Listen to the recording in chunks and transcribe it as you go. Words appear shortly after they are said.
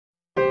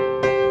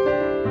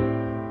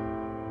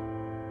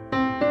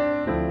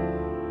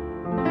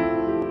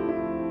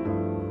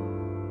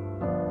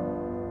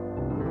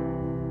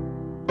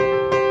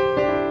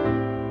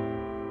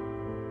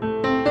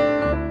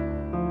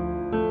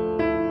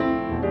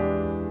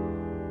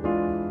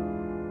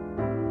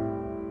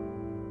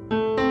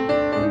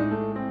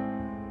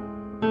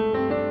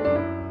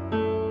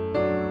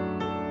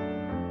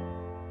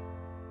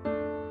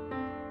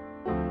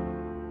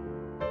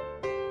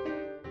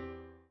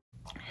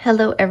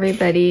Hello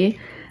everybody.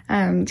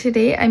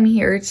 Today I'm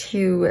here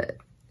to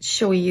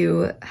show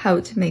you how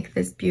to make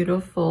this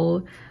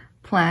beautiful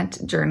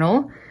plant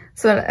journal.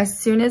 So as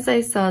soon as I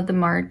saw the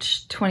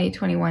March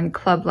 2021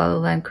 Club La La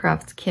Land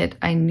Crafts kit,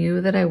 I knew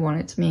that I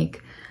wanted to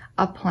make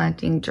a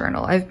planting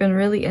journal. I've been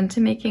really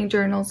into making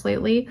journals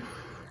lately,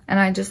 and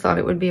I just thought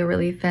it would be a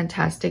really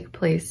fantastic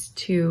place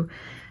to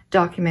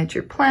document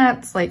your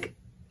plants. Like,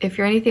 if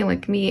you're anything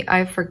like me,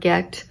 I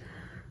forget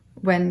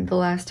when the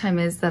last time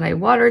is that I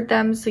watered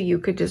them, so you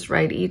could just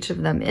write each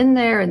of them in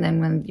there, and then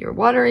when you're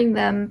watering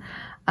them,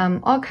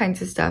 all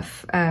kinds of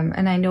stuff.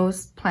 And I know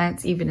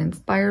plants even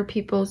inspire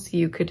people, so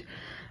you could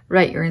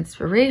write your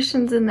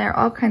inspirations in there,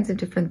 all kinds of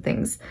different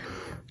things.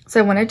 So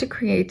I wanted to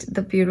create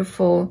the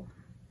beautiful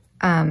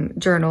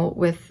journal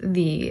with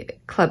the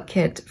club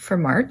kit for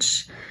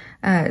March.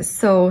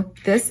 So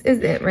this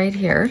is it right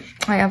here.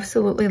 I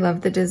absolutely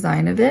love the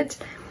design of it.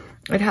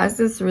 It has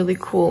this really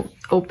cool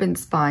open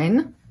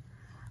spine.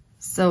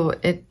 So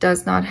it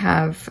does not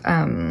have,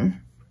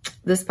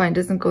 the spine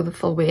doesn't go the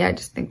full way. I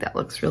just think that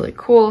looks really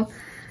cool.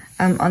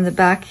 On the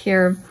back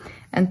here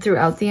and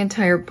throughout the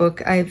entire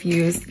book, I've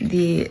used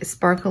the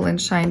Sparkle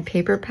and Shine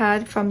paper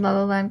pad from La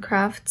La Land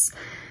Crafts.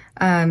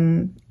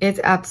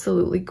 It's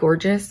absolutely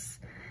gorgeous.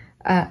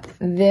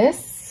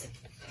 This,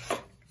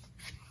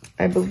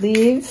 I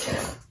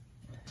believe,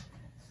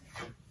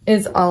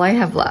 is all I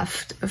have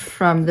left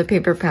from the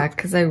paper pack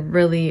because I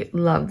really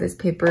love this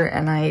paper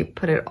and I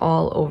put it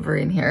all over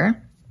in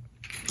here.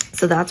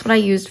 So that's what I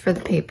used for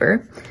the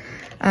paper.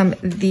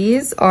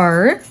 These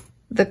are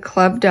the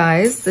club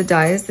dies, the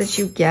dies that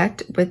you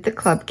get with the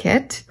club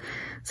kit.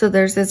 So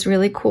there's this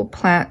really cool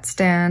plant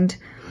stand,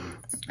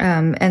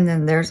 and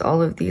then there's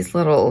all of these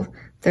little,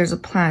 there's a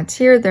plant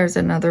here, there's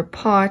another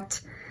pot,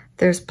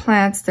 there's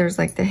plants, there's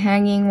like the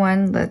hanging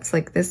one that's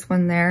like this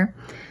one there.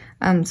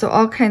 So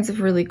all kinds of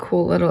really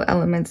cool little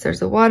elements.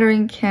 There's a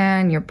watering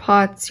can, your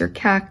pots, your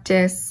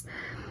cactus,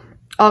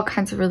 all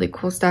kinds of really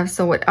cool stuff.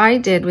 So what I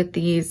did with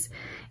these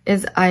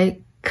is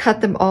I cut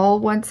them all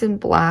once in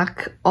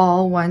black,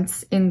 all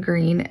once in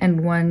green,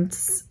 and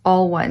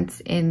all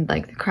once in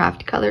like the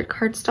craft colored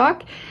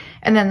cardstock.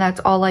 And then that's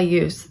all I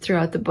used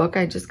throughout the book.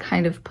 I just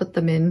kind of put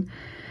them in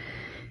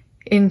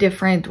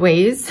different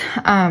ways.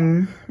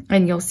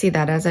 And you'll see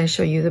that as I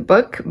show you the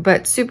book,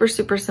 but super,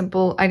 super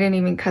simple. I didn't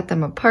even cut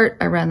them apart.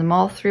 I ran them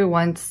all through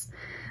once,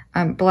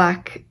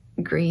 black,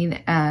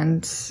 green,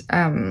 and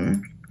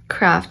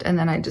craft, and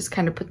then I just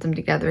kind of put them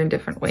together in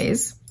different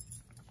ways.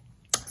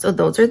 So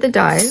those are the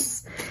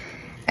dies.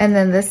 And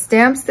then the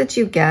stamps that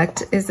you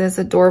get is this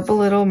adorable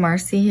little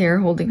Marcy here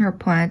holding her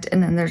plant,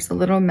 and then there's a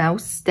little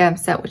mouse stamp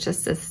set, which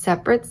is a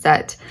separate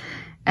set.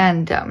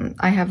 And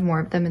I have more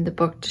of them in the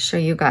book to show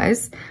you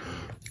guys.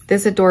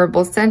 This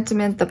adorable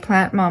sentiment, the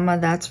plant mama,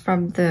 that's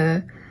from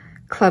the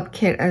club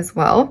kit as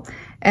well.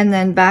 And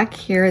then back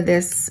here,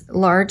 this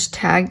large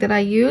tag that I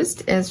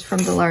used is from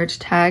the large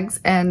tags,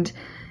 and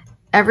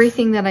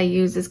everything that I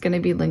use is going to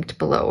be linked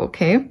below,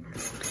 okay?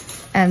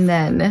 And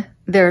then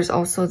there's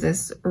also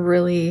this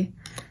really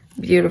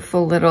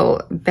beautiful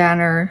little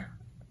banner,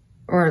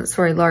 or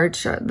sorry,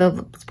 large,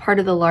 the part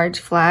of the large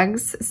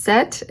flags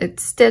set.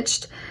 It's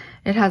stitched.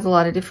 It has a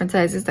lot of different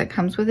sizes that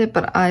comes with it,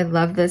 but I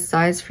love this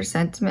size for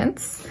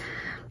sentiments.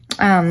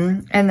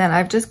 And then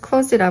I've just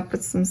closed it up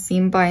with some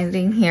seam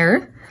binding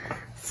here.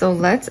 So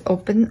let's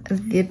open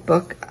the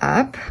book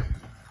up,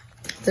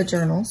 the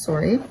journal,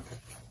 sorry.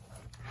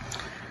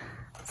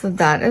 So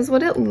that is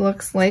what it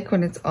looks like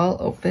when it's all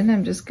open.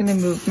 I'm just gonna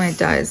move my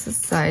dies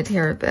aside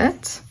here a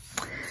bit.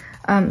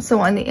 So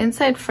on the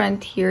inside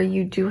front here,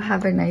 you do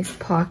have a nice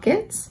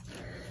pocket.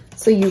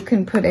 So you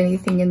can put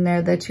anything in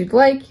there that you'd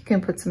like. You can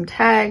put some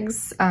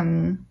tags,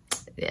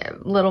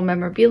 little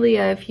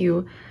memorabilia if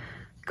you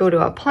go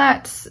to a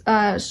plant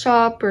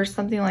shop or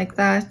something like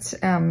that.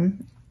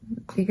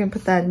 You can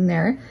put that in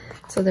there.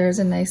 So there's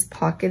a nice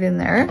pocket in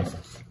there.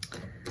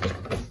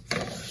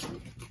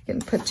 You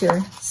can put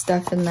your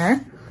stuff in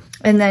there.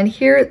 And then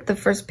here, the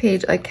first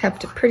page, I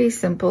kept it pretty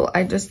simple.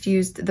 I just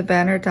used the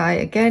banner die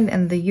again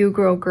and the You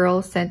Grow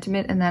Girl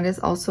sentiment, and that is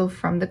also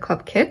from the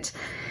club kit.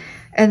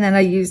 And then I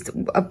used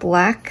a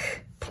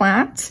black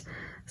plant.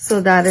 So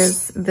that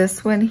is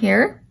this one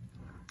here.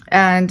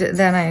 And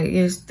then I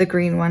used the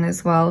green one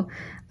as well.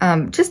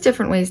 Just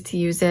different ways to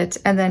use it.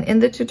 And then in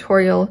the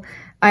tutorial,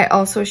 I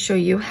also show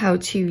you how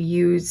to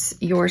use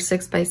your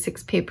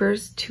 6x6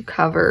 papers to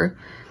cover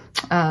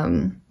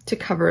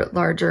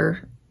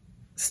larger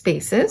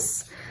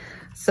spaces.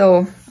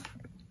 So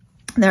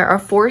there are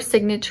 4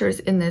 signatures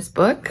in this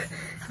book.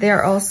 They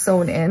are all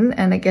sewn in,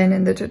 and again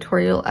in the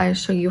tutorial I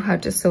show you how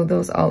to sew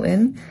those all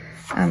in.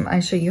 I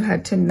show you how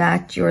to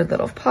match your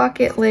little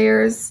pocket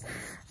layers,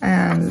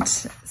 and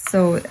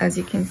so as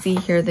you can see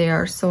here, they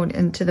are sewn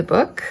into the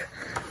book.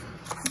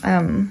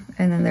 And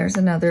then there's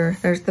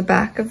the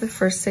back of the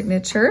first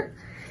signature,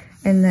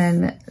 and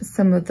then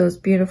some of those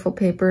beautiful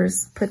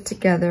papers put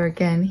together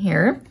again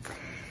here.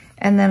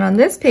 And then on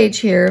this page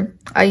here,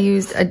 I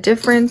used a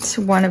different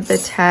one of the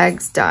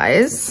tags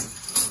dies.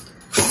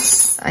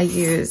 I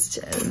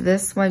used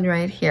this one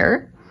right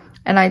here.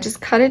 and I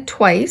just cut it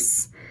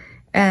twice,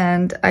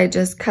 and I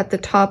just cut the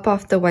top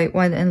off the white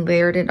one and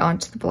layered it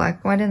onto the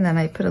black one, and then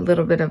I put a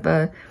little bit of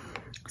a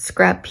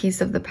scrap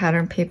piece of the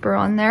pattern paper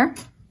on there.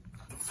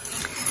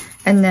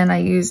 And then I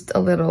used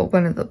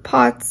one of the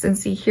pots, and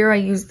see here I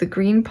used the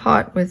green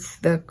pot with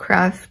the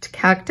craft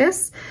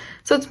cactus.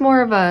 So it's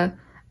more of a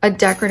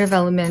decorative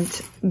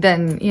element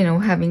than, you know,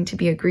 having to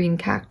be a green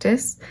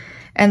cactus.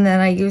 And then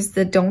I used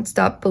the Don't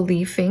Stop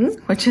Believing,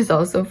 which is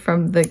also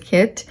from the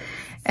kit.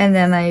 And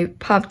then I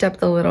popped up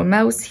the little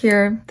mouse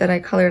here that I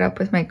colored up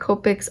with my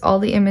Copics. All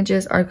the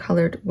images are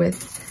colored with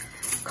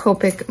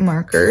Copic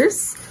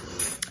markers.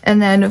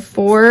 And then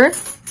for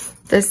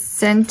the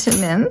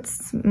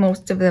sentiments,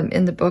 most of them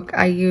in the book,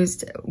 I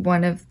used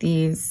one of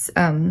these,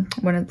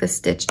 one of the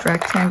stitched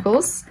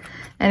rectangles.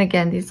 And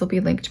again, these will be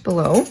linked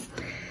below.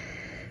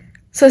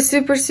 So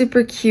super,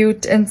 super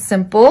cute and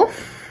simple.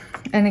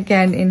 And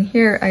again, in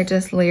here, I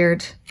just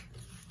layered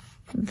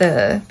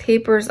the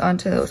papers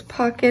onto those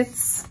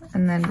pockets.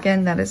 And then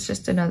again, that is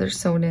just another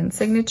sewn in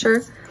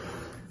signature.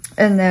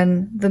 And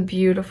then the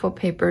beautiful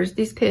papers.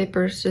 These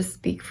papers just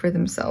speak for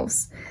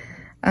themselves.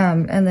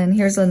 And then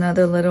here's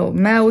another little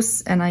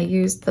mouse, and I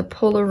used the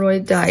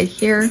Polaroid die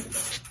here.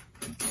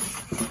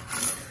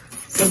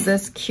 So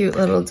this cute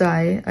little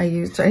die I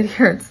used right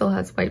here, it still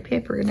has white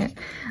paper in it.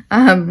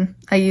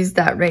 I used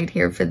that right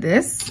here for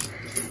this.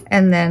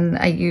 And then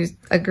I used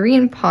a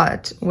green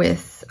pot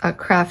with a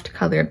craft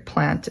colored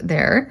plant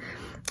there.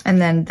 And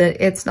then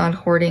the It's Not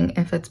Hoarding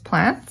If It's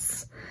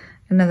Plants.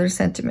 Another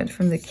sentiment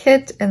from the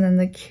kit. And then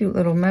the cute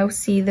little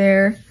mousey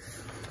there.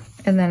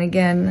 And then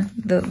again,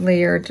 the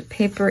layered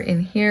paper in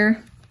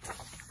here.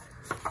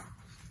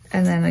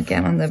 And then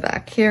again on the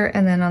back here.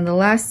 And then on the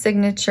last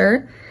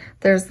signature,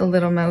 there's the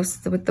little mouse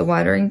with the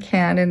watering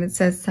can. And it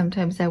says,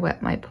 "Sometimes I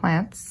wet my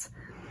plants."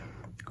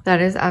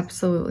 That is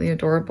absolutely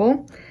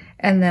adorable.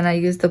 And then I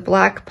used the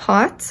black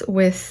pot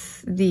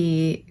with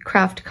the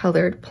craft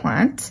colored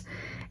plant.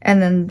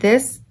 And then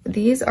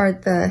these are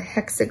the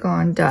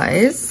Hexagon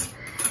dies.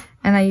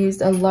 And I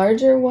used a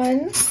larger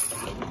one.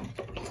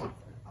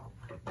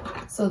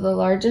 So the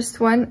largest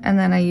one, and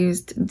then I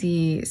used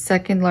the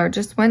second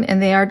largest one,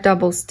 and they are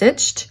double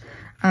stitched.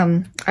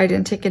 I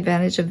didn't take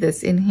advantage of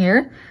this in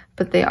here,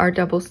 but they are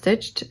double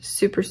stitched.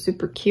 Super,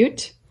 super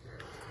cute.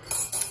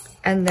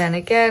 And then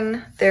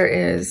again, there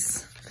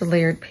is the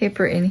layered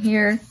paper in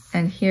here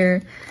and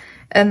here.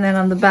 And then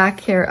on the back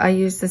here, I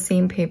used the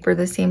same paper,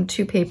 the same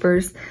two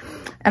papers.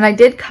 And I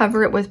did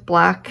cover it with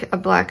a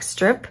black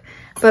strip,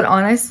 but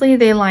honestly,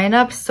 they line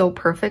up so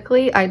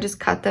perfectly. I just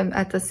cut them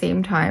at the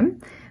same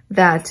time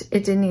that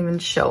it didn't even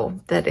show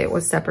that it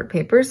was separate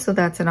papers. So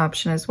that's an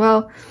option as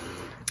well.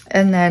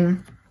 And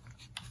then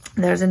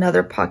there's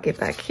another pocket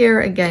back here.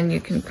 Again, you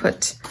can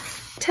put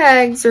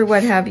tags or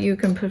what have you. You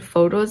can put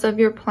photos of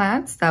your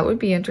plants. That would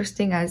be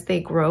interesting as they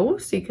grow.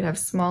 So you could have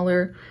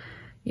smaller,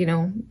 you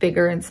know,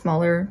 bigger and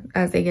smaller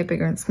as they get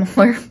bigger and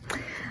smaller.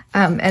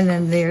 And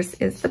then there's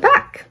the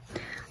back.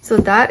 So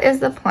that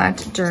is the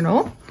plant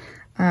journal.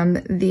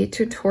 The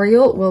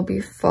tutorial will be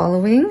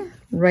following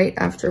right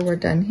after we're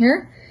done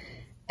here.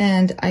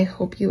 And I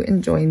hope you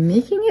enjoy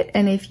making it.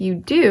 And if you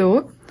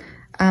do,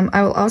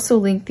 I will also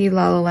link the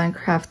La La Land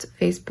Craft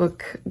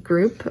Facebook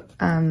group,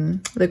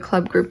 the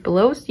club group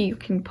below, so you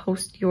can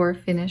post your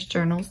finished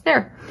journals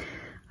there.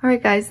 All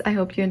right, guys, I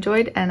hope you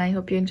enjoyed, and I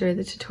hope you enjoyed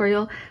the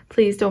tutorial.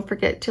 Please don't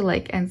forget to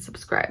like and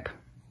subscribe.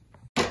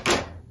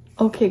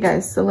 Okay,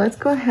 guys, so let's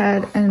go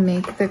ahead and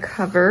make the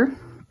cover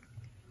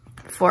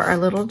for our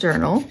little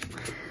journal.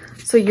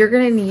 So you're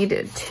gonna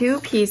need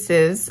 2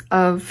 pieces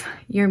of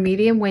your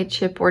medium weight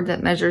chipboard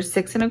that measures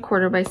 6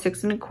 1/4 by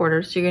 6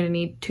 1/4. So you're gonna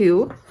need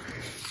 2,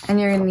 and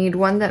you're gonna need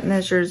one that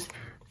measures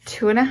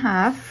 2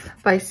 1/2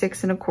 by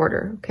 6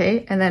 1/4,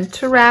 okay? And then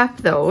to wrap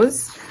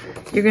those,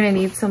 you're gonna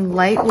need some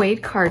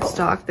lightweight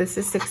cardstock. This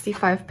is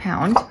 65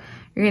 pound.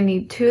 You're gonna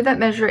need 2 that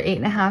measure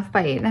 8 1/2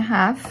 by 8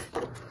 1/2,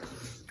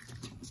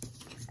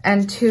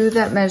 and 2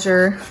 that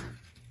measure,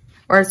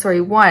 or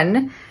sorry,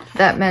 1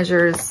 that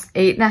measures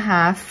 8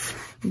 1/2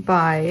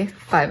 by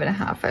 5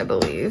 1/2, I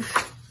believe.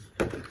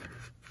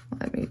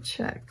 Let me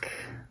check.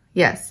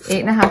 Yes,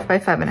 8 1/2 by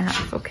 5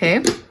 1/2,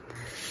 okay?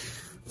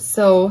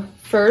 So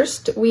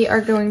first we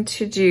are going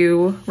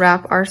to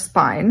wrap our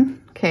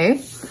spine,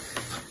 okay?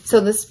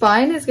 So the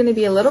spine is gonna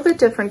be a little bit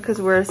different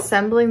because we're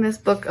assembling this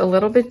book a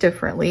little bit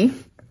differently.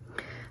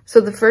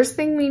 So the first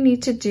thing we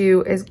need to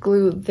do is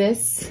glue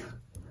this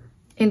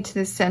into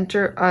the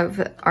center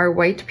of our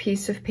white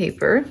piece of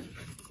paper.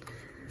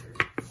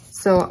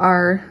 So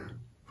our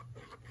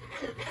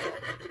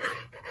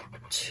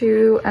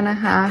 2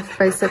 1/2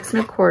 by 6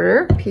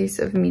 1/4 piece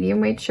of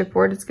medium weight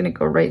chipboard is going to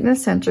go right in the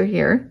center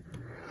here,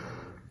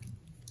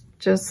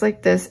 just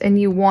like this. And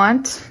you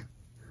want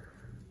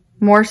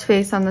more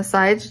space on the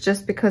sides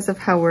just because of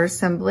how we're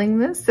assembling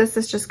this. This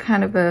is just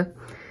kind of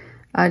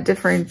a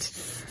different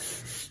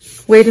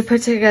way to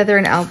put together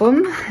an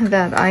album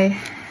that I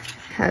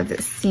have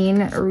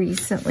seen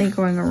recently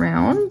going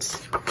around,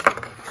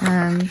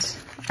 and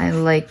I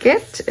like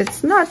it.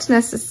 It's not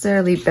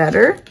necessarily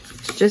better,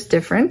 it's just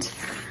different.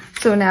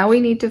 So now we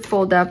need to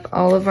fold up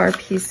all of our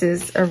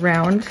pieces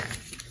around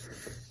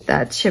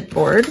that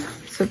chipboard.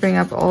 So bring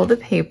up all the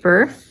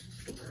paper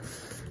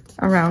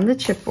around the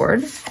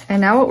chipboard.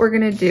 And now what we're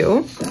gonna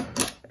do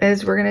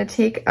is we're gonna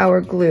take our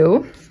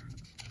glue,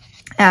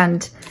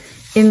 and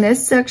in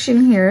this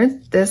section here,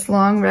 this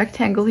long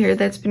rectangle here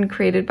that's been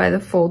created by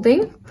the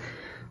folding,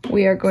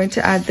 we are going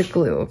to add the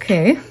glue,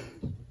 okay?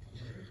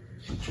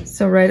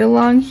 So right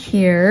along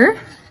here,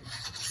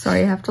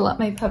 sorry, I have to let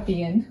my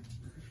puppy in.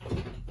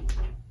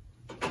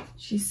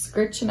 She's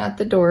scritching at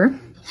the door.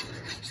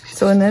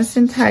 So in this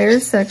entire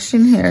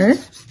section here,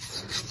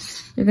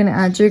 you're gonna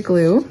add your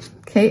glue,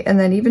 okay? And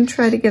then even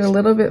try to get a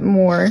little bit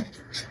more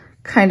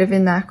kind of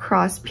in that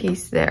cross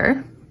piece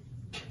there.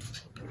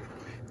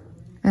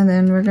 And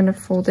then we're gonna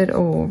fold it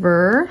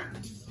over.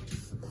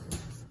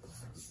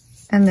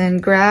 And then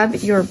grab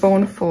your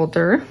bone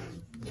folder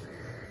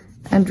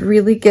and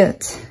really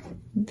get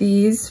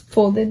these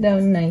folded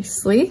down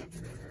nicely.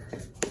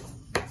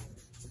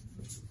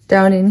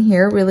 Down in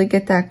here, really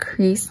get that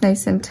crease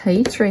nice and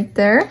tight right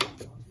there.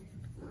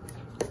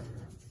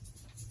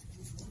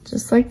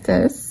 Just like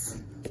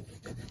this.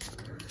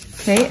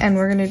 Okay, and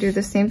we're gonna do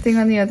the same thing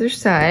on the other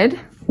side.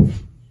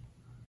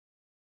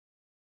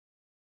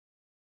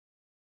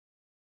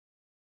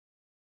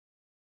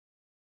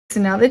 So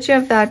now that you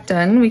have that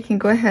done, we can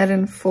go ahead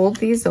and fold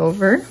these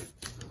over,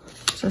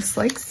 just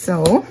like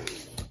so.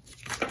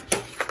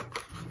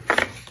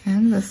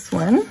 And this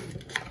one.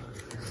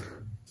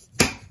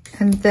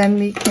 And then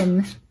we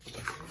can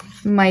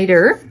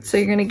miter. So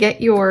you're gonna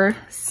get your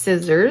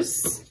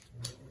scissors.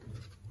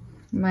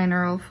 Mine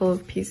are all full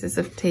of pieces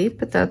of tape,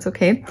 but that's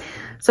okay.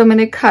 So I'm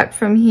gonna cut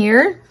from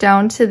here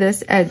down to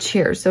this edge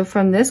here. So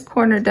from this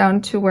corner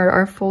down to where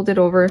our folded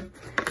over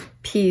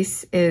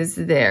piece is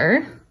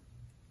there.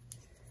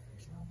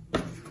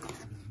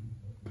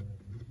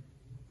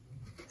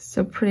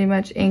 So pretty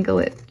much angle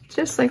it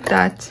just like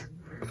that.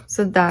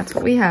 So that's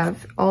what we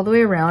have all the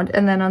way around.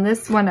 And then on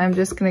this one, I'm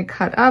just gonna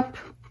cut up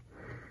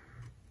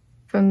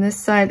from this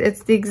side.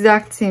 It's the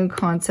exact same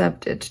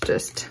concept, it's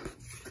just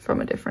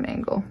from a different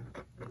angle.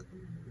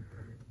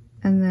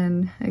 And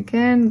then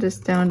again,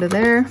 just down to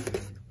there.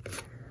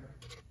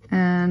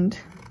 And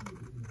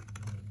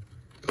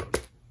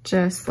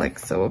just like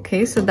so,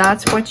 okay? So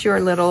that's what your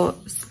little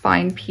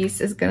spine piece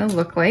is gonna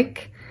look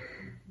like.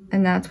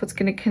 And that's what's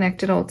gonna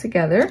connect it all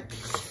together.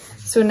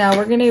 So now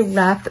we're gonna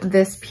wrap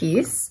this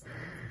piece.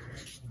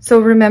 So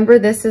remember,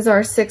 this is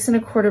our 6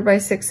 1/4 by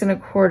 6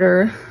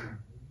 1/4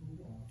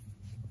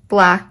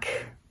 black,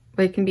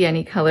 well, it can be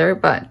any color,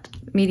 but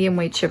medium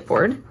weight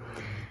chipboard.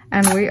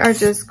 And we are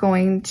just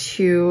going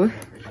to,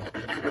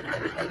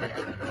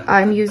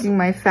 I'm using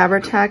my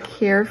Fabri-Tac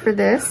here for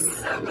this.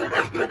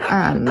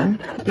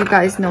 You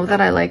guys know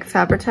that I like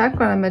Fabri-Tac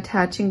when I'm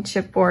attaching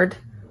chipboard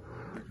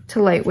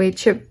to lightweight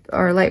chip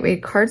or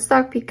lightweight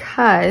cardstock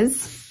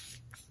because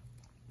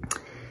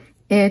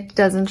it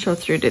doesn't show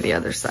through to the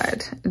other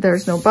side.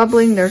 There's no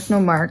bubbling, there's no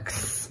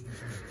marks.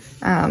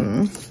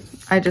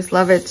 I just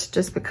love it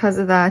just because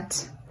of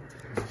that.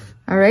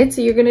 All right,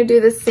 so you're gonna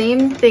do the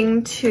same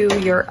thing to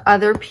your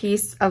other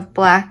piece of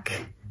black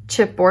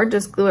chipboard.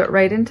 Just glue it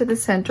right into the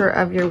center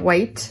of your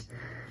white.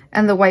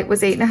 And the white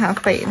was 8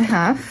 1/2 by 8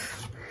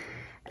 1/2.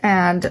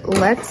 And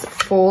let's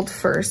fold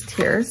first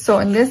here. So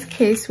in this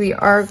case, we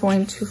are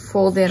going to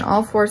fold in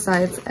all 4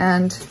 sides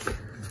and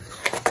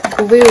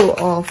glue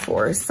all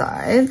 4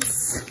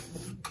 sides.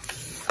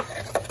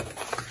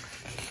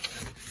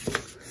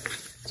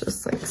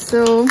 Just like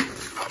so.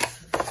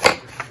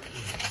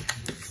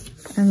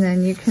 And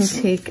then you can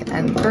take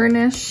and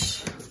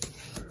burnish.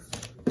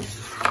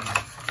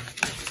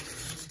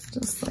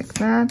 Just like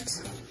that.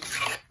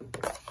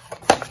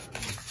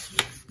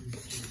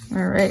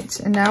 All right,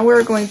 and now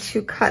we're going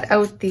to cut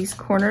out these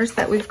corners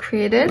that we've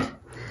created.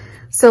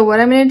 So what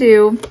I'm gonna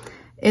do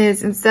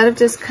is, instead of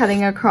just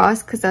cutting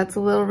across, because that's a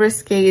little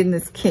risque in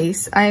this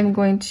case, I am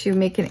going to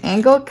make an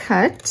angle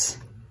cut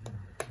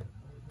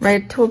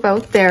right to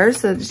about there,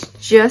 so it's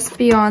just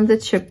beyond the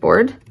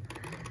chipboard,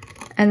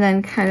 and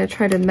then kind of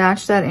try to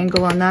match that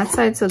angle on that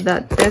side so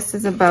that this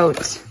is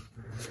about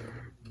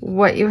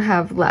what you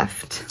have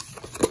left.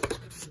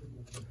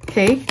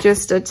 Okay,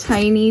 just a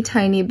tiny,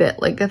 tiny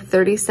bit, like a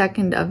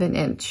 32nd of an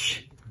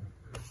inch.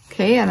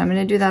 Okay, and I'm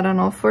gonna do that on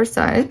all 4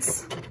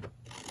 sides.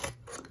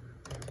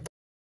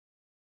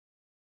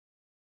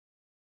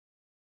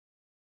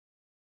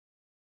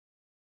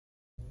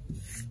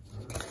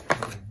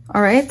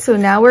 All right, so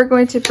now we're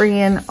going to bring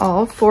in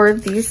all 4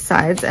 of these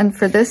sides. And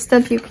for this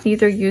step, you can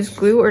either use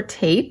glue or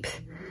tape.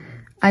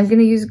 I'm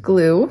gonna use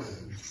glue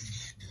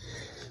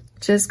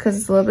just because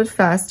it's a little bit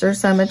faster.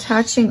 So I'm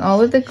attaching all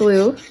of the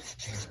glue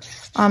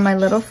on my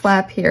little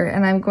flap here,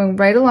 and I'm going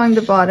right along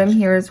the bottom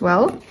here as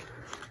well.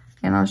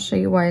 And I'll show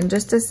you why in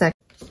just a second.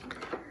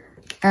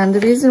 And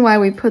the reason why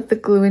we put the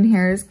glue in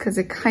here is because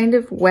it kind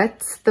of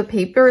wets the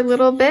paper a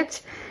little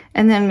bit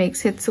and then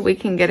makes it so we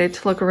can get it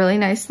to look really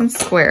nice and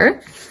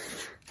square.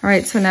 All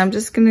right, so now I'm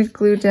just gonna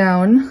glue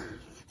down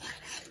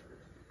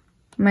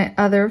my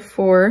other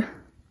 4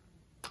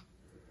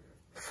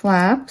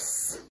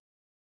 flaps.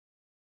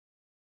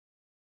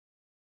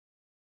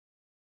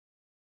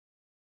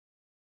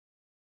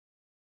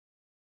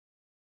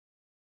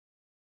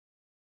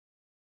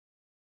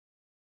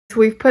 So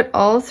we've put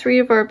all 3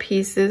 of our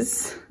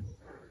pieces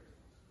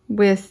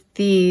with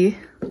the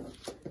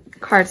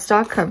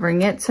cardstock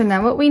covering it. So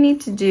now what we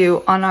need to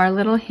do on our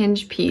little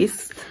hinge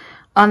piece,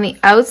 on the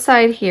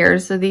outside here,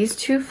 so these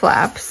 2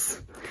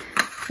 flaps,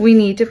 we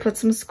need to put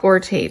some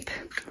score tape.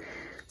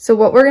 So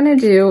what we're gonna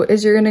do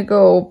is you're gonna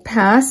go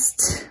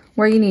past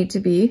where you need to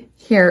be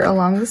here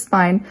along the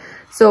spine.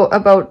 So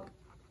about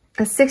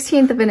a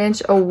 1/16 of an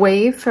inch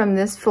away from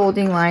this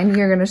folding line,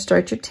 you're gonna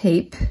start your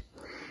tape,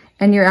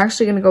 and you're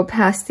actually gonna go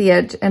past the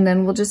edge, and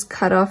then we'll just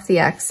cut off the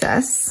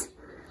excess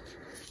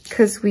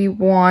because we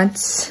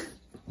want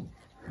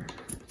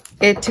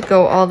it to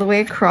go all the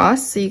way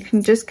across. So you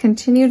can just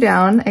continue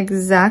down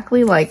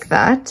exactly like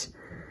that.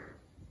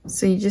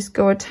 So you just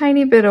go a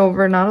tiny bit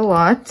over, not a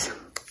lot,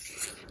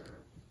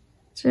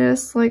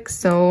 just like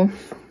so.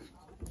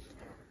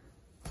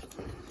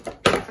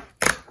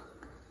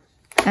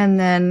 And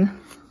then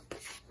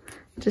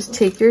just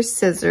take your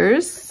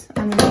scissors.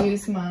 I'm gonna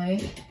use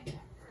my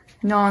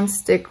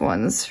non-stick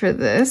ones for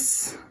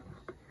this,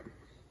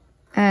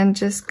 and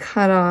just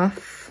cut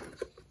off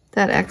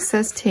that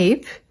excess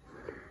tape.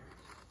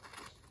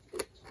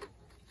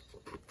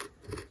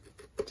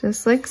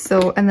 Just like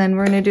so, and then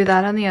we're gonna do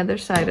that on the other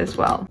side as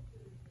well.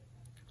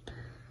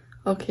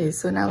 Okay,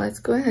 so now let's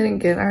go ahead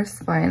and get our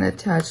spine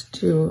attached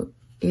to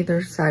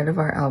either side of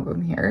our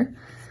album here.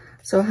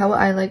 So how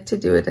I like to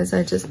do it is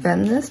I just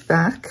bend this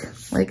back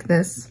like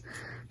this.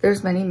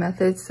 There's many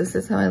methods. This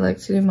is how I like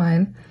to do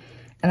mine.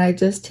 And I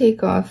just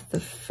take off the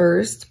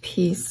first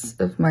piece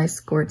of my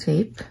score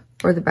tape,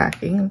 or the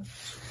backing.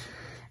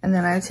 And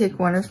then I take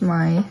one of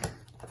my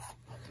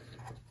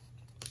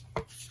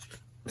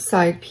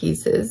side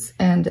pieces,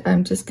 and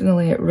I'm just gonna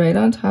lay it right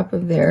on top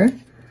of there.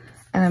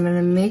 And I'm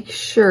gonna make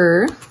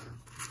sure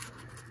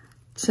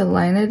to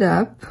line it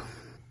up.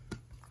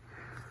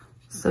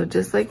 So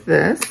just like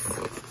this.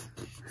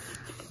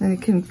 Then you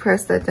can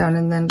press that down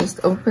and then just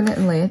open it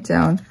and lay it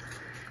down.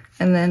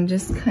 And then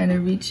just kind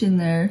of reach in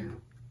there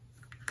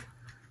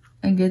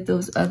and get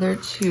those other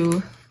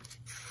 2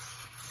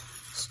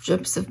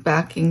 strips of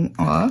backing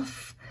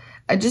off.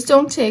 I just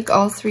don't take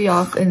all 3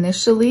 off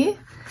initially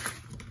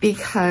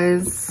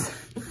because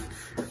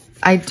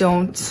I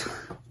don't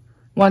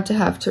want to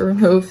have to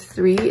remove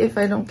 3 if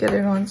I don't get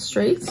it on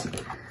straight.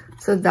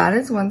 So that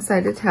is one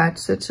side attached,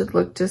 so it should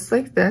look just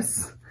like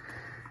this.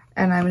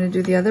 And I'm gonna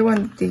do the other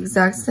one the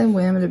exact same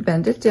way. I'm gonna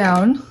bend it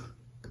down.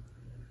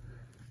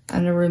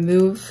 I'm gonna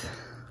remove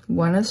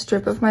one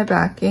strip of my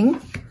backing.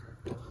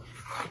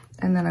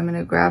 And then I'm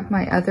gonna grab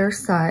my other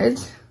side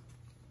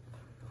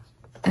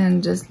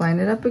and just line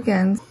it up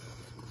again.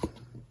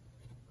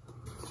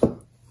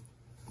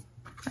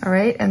 All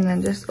right, and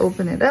then just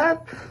open it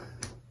up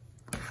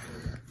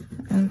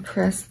and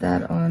press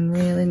that on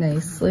really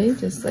nicely,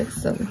 just like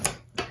so.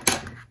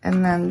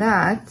 And then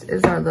that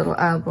is our little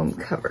album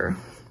cover.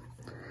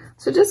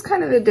 So just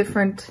kind of a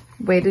different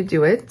way to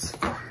do it.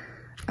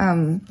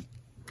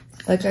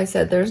 Like I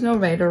said, there's no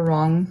right or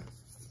wrong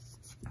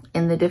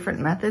in the different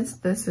methods.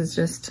 This is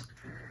just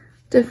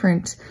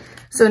different.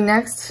 So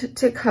next,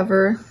 to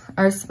cover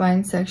our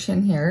spine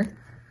section here,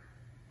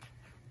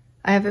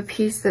 I have a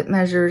piece that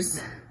measures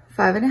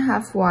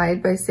 5.5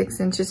 wide by 6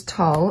 inches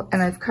tall,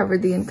 and I've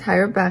covered the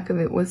entire back of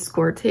it with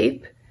score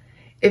tape.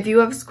 If you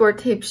have score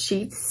tape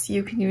sheets,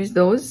 you can use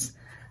those.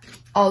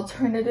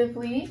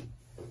 Alternatively,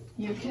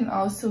 you can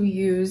also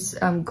use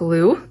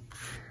glue.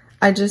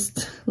 I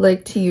just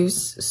like to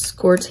use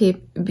score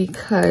tape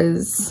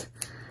because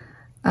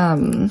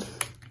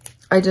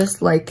I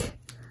just like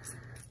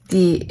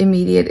the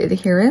immediate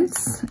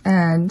adherence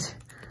and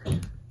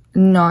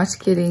not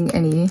getting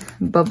any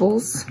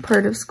bubbles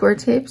part of score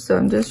tape. So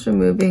I'm just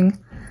removing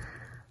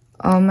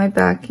all my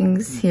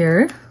backings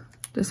here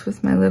just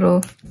with my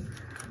little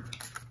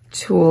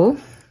tool.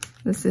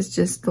 This is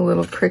just the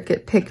little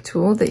Cricut pick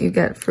tool that you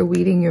get for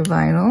weeding your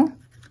vinyl.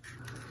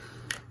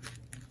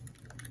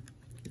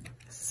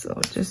 So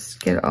just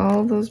get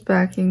all those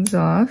backings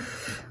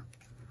off.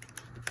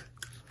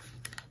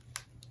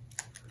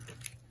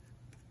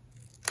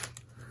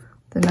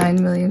 The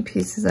 9 million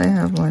pieces I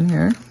have on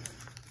here.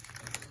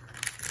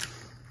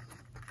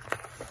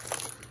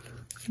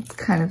 It's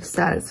kind of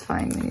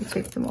satisfying when you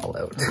take them all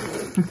out.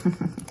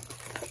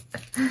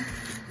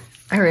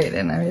 All right,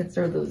 and I'm gonna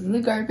throw those in the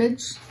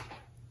garbage.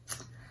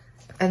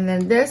 And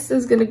then this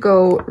is gonna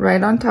go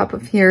right on top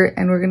of here,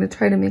 and we're gonna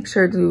try to make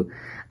sure to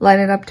line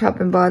it up top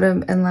and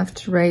bottom and left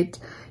to right.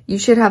 You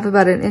should have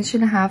about 1.5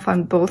 inches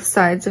on both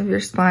sides of your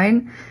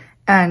spine,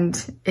 and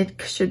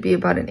it should be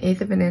about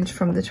 1/8 of an inch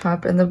from the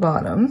top and the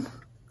bottom.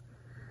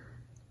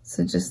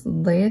 So just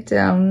lay it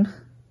down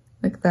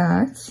like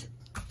that,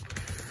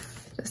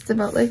 just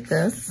about like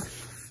this.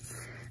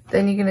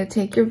 Then you're gonna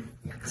take your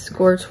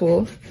score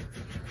tool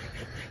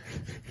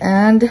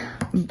and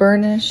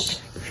burnish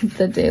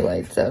the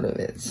daylights out of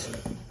it.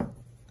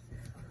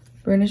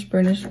 Burnish,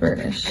 burnish,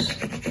 burnish.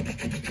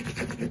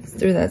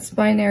 Through that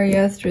spine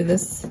area, through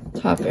this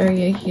top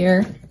area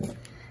here.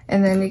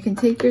 And then you can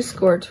take your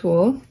score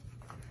tool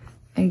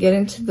and get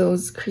into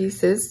those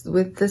creases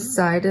with the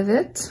side of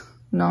it,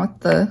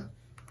 not the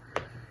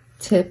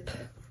tip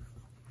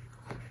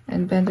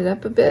and bend it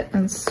up a bit,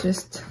 and it's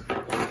just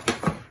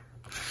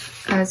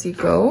as you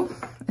go.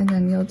 And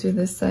then you'll do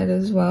this side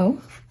as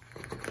well.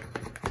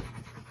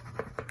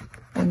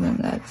 And then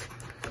that.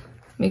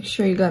 Make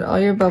sure you got all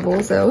your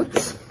bubbles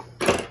out.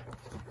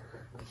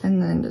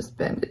 And then just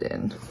bend it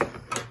in.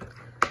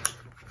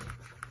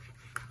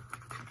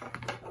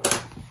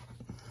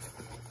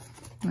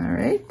 All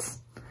right.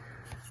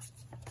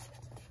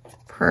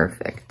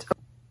 Perfect.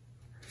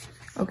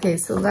 Okay,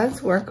 so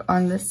let's work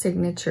on the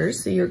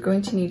signatures. So you're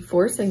going to need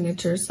 4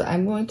 signatures. So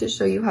I'm going to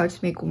show you how to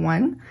make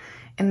 1,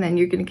 and then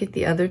you're going to get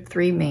the other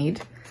 3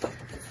 made.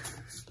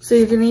 So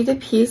you're going to need a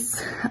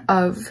piece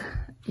of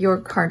your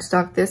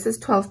cardstock. This is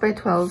 12 by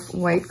 12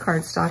 white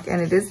cardstock,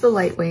 and it is the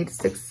lightweight,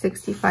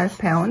 65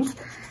 pounds.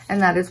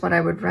 And that is what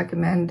I would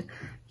recommend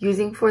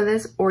using for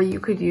this, or you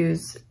could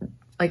use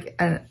like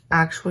an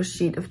actual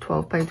sheet of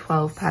 12 by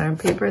 12 pattern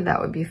paper. That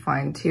would be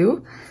fine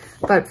too.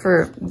 But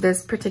for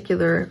this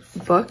particular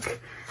book,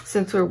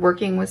 since we're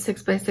working with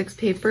 6 by 6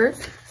 paper,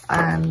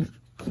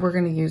 we're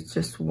going to use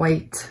just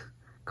white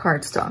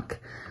cardstock.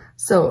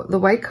 So the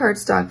white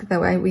cardstock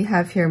that we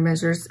have here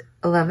measures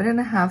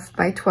 11.5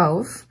 by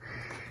 12.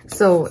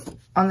 So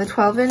on the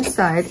 12-inch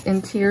side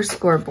into your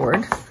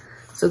scoreboard.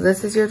 So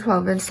this is your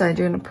 12-inch side.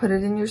 You're going to put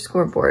it in your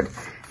scoreboard,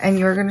 and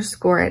you're going to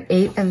score at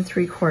 8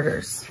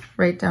 3/4.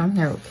 Right down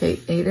here, okay,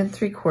 8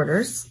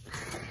 3/4.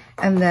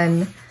 And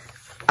then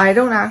I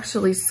don't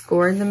actually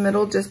score in the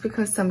middle just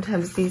because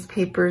sometimes these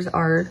papers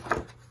are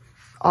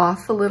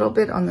off a little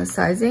bit on the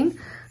sizing.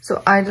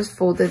 So I just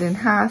fold it in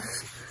half.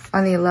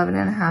 On the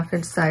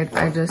 11.5-inch side,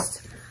 I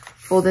just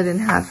fold it in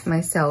half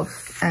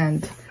myself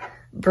and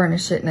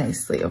burnish it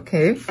nicely,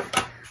 okay?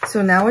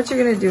 So now what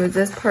you're gonna do is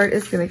this part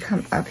is gonna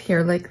come up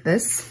here like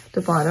this,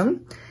 the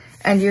bottom,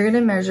 and you're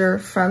gonna measure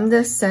from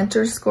this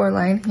center score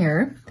line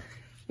here.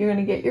 You're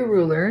gonna get your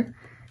ruler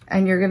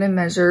and you're gonna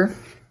measure.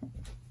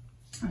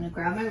 I'm gonna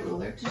grab my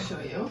ruler to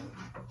show you.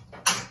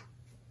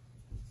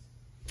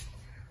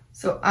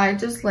 So I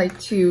just like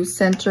to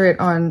center it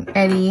on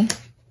any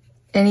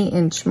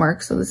inch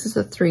mark. So this is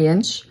a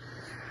 3-inch.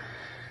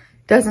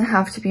 Doesn't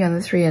have to be on the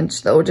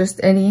 3-inch though, just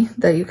any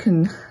that you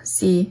can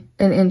see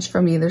an inch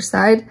from either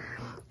side.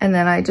 And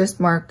then I just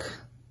mark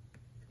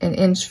an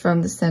inch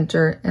from the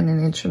center and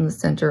an inch from the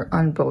center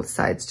on both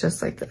sides,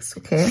 just like this,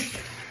 okay?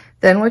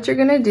 Then what you're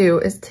gonna do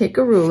is take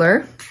a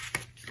ruler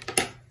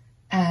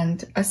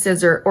and a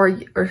scissor, or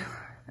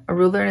a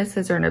ruler and a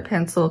scissor and a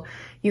pencil.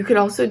 You could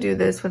also do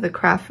this with a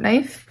craft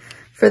knife.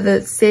 For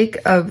the sake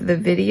of the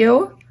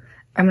video,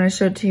 I'm gonna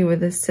show it to you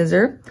with a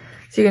scissor.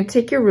 So you're gonna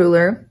take your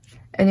ruler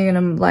and you're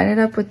gonna line it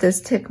up with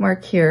this tick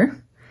mark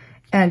here,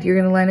 and you're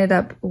gonna line it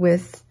up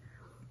with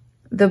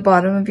the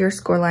bottom of your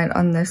score line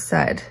on this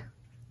side,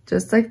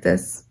 just like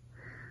this.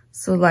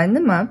 So line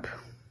them up,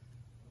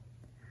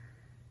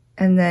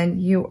 and then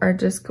you are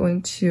just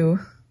going to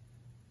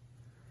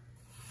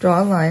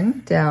draw a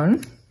line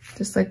down,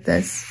 just like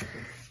this.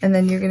 And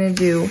then you're gonna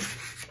do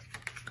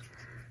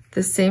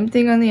the same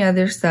thing on the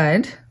other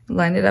side,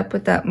 line it up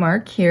with that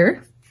mark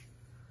here,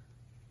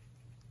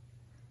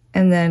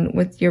 and then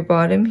with your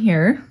bottom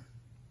here,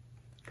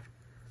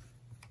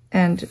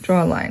 and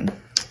draw a line,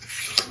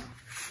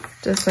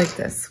 just like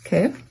this,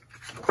 okay?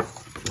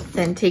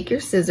 Then take your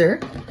scissor,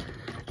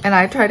 and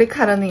I try to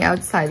cut on the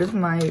outside of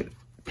my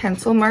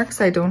pencil mark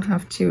so I don't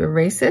have to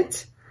erase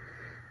it.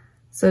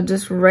 So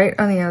just right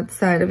on the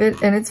outside of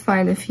it, and it's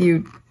fine if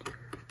you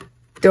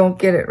don't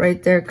get it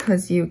right there,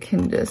 because you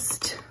can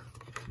just,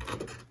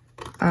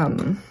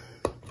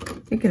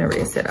 you can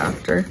erase it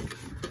after.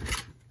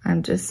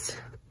 I'm just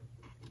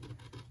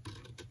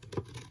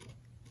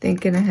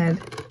thinking ahead.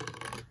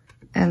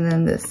 And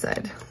then this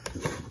side.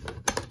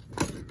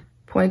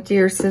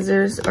 Pointier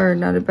scissors are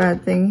not a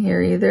bad thing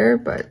here either,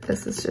 but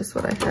this is just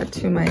what I had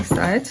to my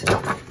side.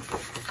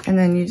 And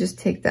then you just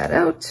take that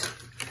out,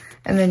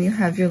 and then you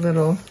have your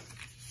little,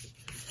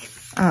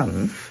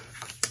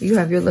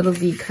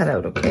 V cut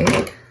out,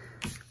 okay?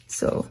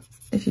 So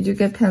if you do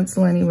get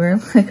pencil anywhere,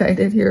 like I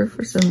did here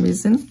for some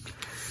reason,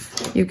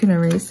 you can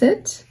erase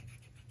it.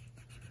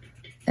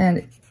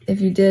 And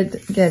if you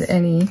did get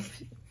any,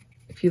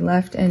 if you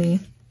left any,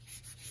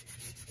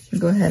 you can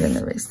go ahead and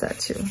erase that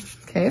too,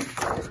 okay?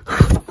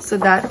 So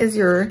that is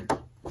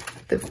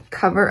the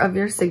cover of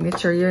your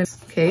signature,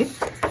 okay?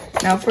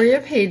 Now for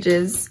your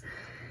pages,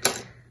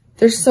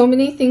 there's so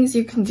many things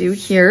you can do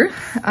here.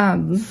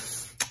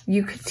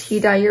 You could tea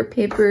dye your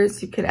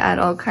papers, you could add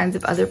all kinds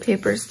of other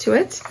papers to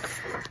it.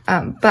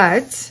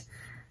 But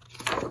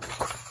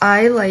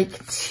I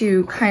like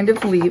to kind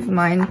of leave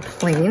mine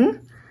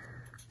plain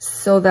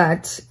so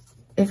that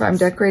if I'm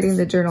decorating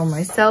the journal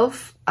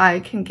myself, I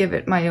can give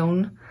it my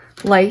own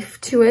life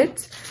to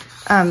it.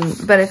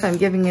 But if I'm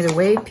giving it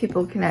away,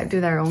 people can do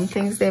their own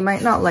things. They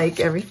might not like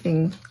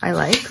everything I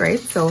like, right?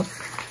 So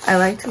I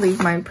like to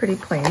leave mine pretty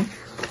plain.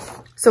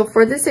 So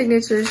for the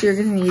signatures, you're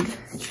gonna need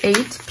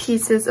 8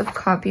 pieces of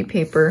copy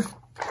paper.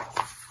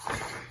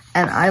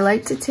 And I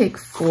like to take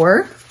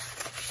 4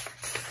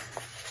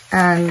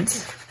 and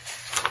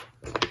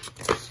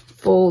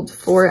fold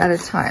 4 at a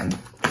time.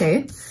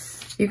 okay?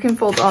 You can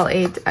fold all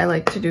 8, I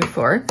like to do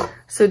 4.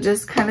 So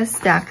just kind of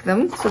stack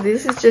them. So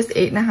this is just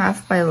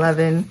 8.5 by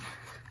 11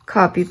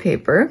 copy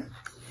paper.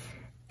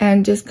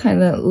 And just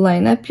kind of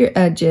line up your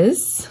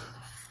edges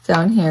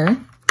down here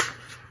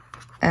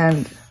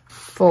and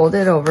fold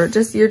it over.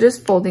 You're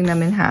just folding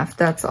them in half,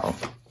 that's all.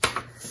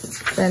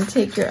 Then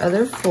take your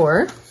other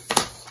 4,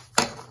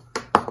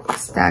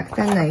 stack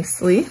them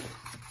nicely,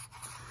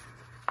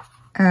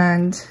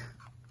 and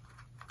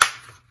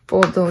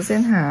fold those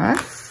in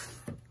half.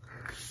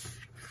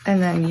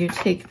 And then you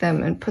take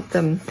them and put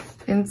them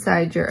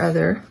inside your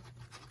other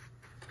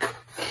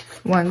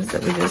ones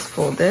that we just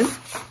folded.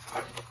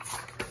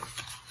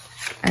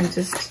 And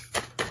just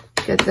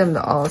get them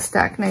to all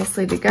stack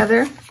nicely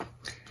together.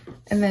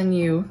 And then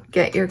you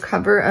get your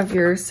cover of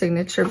your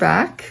signature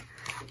back,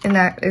 and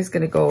that is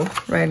going to go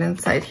right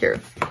inside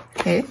here,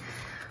 okay?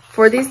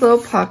 For these little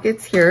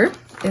pockets here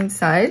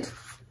inside,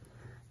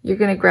 you're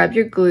going to grab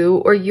your glue,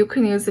 or you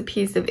can use a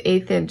piece of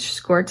 1/8 inch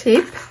score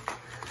tape.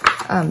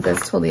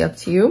 That's totally up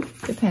to you.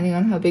 Depending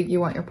on how big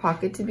you want your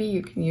pocket to be,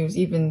 you can use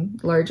even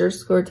larger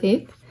score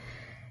tape.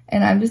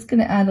 And I'm just going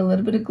to add a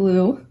little bit of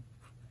glue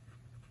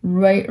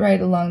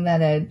right along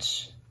that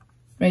edge,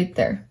 right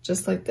there,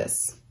 just like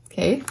this,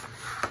 okay?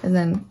 And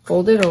then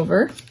fold it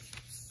over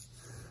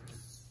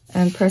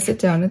and press it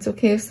down. It's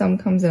okay if some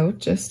comes out,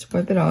 just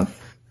wipe it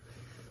off.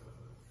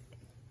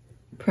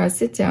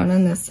 Press it down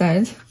on this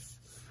side.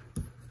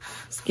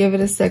 Just give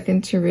it a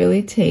second to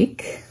really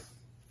take.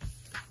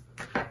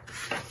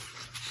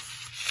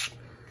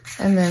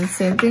 And then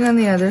same thing on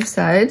the other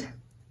side.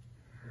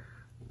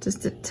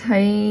 Just a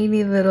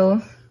tiny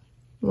little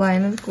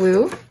line of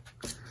glue.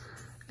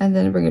 And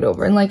then bring it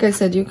over. And like I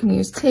said, you can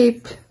use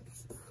tape,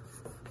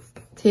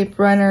 tape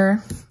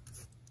runner,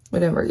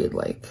 whatever you'd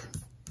like.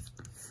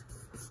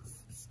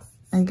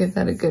 And give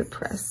that a good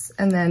press.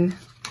 And then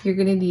you're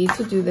gonna need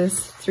to do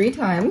this 3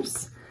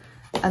 times.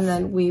 And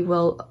then we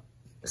will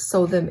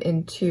sew them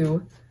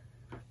into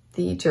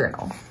the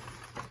journal.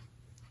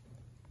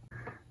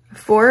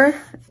 For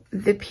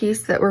the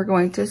piece that we're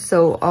going to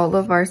sew all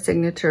of our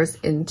signatures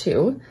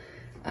into,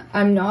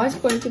 I'm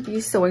not going to be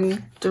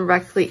sewing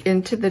directly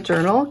into the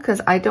journal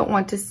because I don't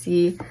want to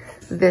see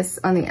this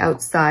on the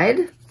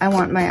outside. I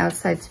want my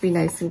outside to be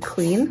nice and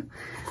clean.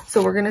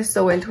 So we're going to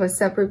sew into a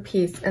separate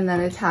piece and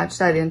then attach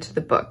that into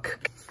the book.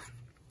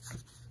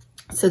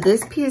 So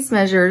this piece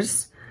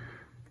measures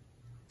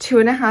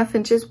 2.5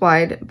 inches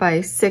wide by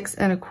 6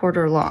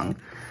 1/4 long.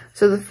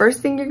 So the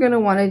first thing you're going to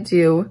want to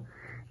do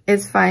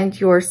is find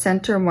your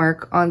center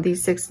mark on the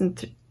 6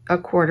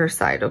 1/4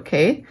 side,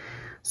 okay?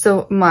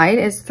 So mine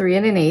is 3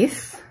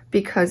 1/8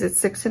 because it's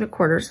 6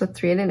 1/4, so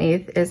 3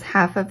 1/8 is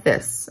half of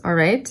this, all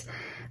right?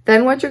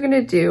 Then what you're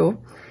gonna do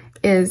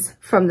is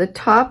from the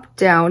top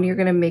down, you're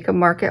gonna make a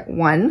mark at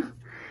 1,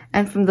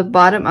 and from the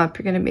bottom up,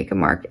 you're gonna make a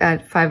mark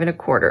at 5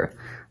 1/4.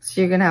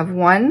 So you're gonna have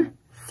 1,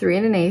 3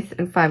 1/8,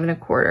 and 5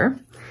 1/4.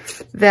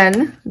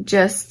 Then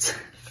just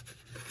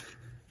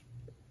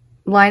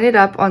line it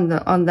up on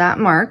that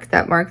mark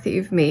that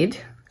you've made.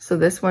 So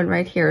this one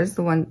right here is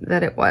the one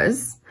that it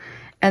was.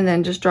 And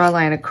then just draw a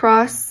line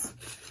across,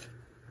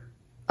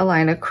 a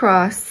line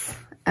across,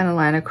 and a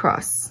line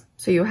across.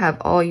 So you have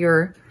all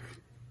your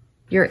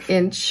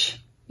inch,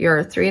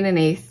 your 3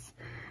 1/8,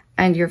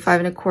 and your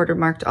 5 1/4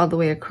 marked all the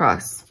way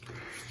across.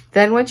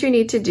 Then what you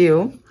need to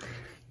do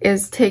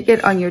is take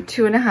it on your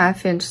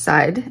 2.5 inch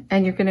side,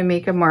 and you're gonna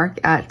make a mark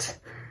at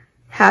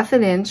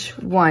 1/2 inch,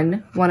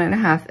 1, 1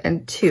 1/2,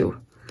 and 2.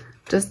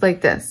 Just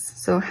like this.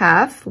 So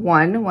 1/2,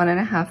 1, 1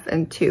 1/2,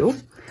 and 2.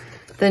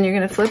 Then you're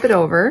gonna flip it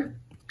over.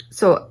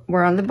 So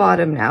we're on the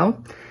bottom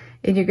now,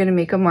 and you're gonna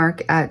make a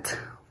mark at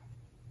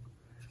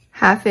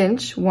 1/2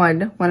 inch,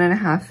 1, 1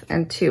 1/2,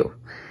 and 2.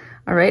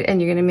 All right,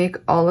 and you're gonna make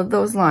all of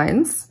those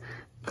lines.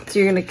 So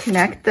you're gonna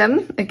connect them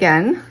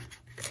again.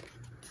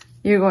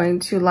 You're going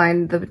to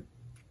line the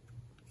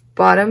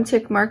bottom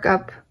tick mark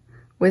up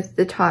with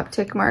the top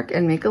tick mark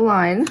and make a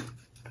line.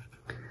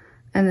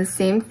 And the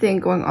same thing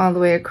going all the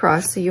way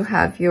across. So you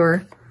have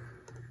your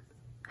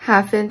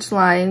 1/2 inch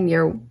line,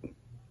 your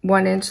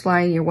 1 inch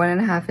line, your 1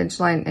 1/2 inch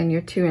line, and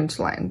your 2 inch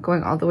line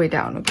going all the way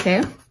down,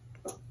 okay?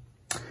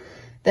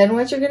 Then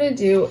what you're gonna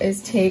do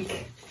is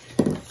take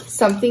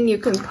something you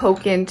can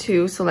poke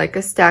into, so like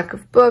a stack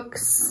of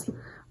books,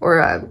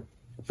 or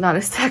not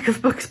a stack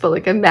of books, but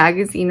like a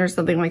magazine or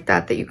something like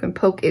that that you can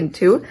poke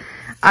into.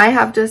 I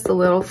have just a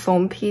little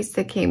foam piece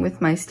that came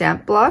with my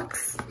stamp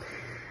blocks.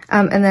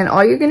 And then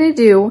all you're gonna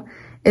do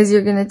is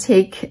you're gonna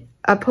take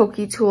a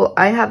pokey tool.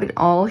 I have it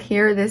all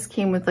here. This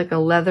came with like a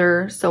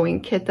leather sewing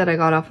kit that I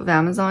got off of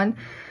Amazon.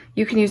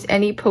 You can use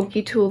any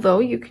pokey tool though.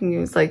 You can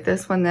use like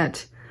this one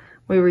that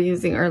we were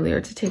using earlier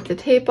to take the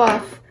tape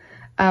off.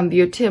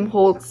 Your Tim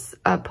Holtz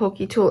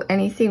pokey tool,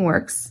 anything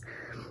works.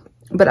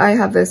 But I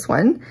have this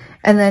one.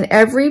 And then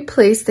every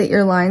place that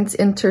your lines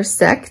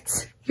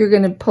intersect, you're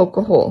gonna poke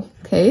a hole,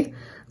 okay?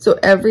 So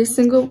every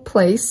single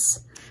place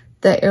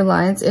that your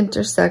lines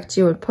intersect,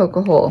 you would poke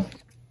a hole.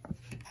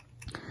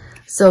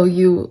 So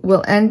you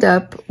will end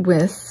up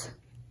with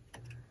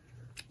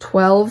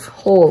 12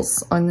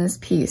 holes on this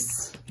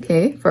piece,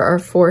 okay, for our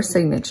 4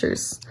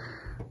 signatures,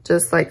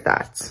 just like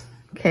that,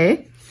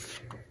 okay?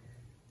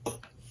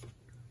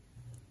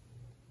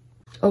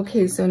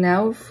 Okay, so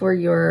now for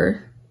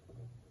your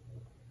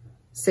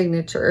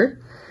signature,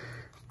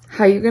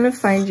 how you're gonna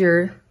find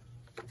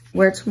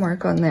where to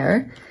mark on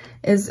there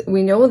is,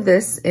 we know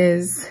this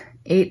is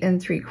 8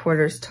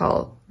 3/4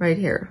 tall right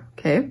here,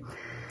 okay?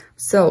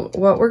 So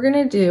what we're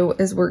gonna do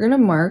is we're gonna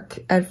mark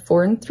at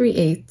 4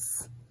 3/8,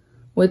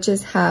 which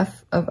is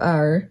half of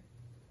our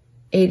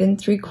 8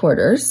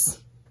 3/4.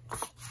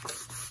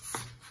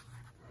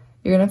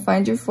 You're gonna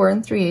find your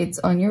 4 3/8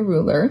 on your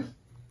ruler,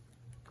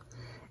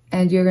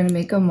 and you're gonna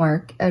make a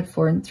mark at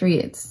 4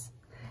 3/8.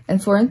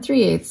 And 4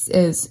 3/8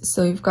 is,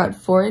 so you've got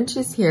 4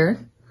 inches here,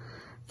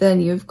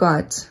 then you've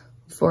got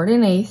 4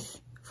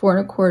 1/8, 4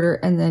 1/4,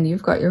 and then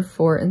you've got your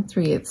 4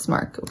 3/8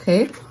 mark,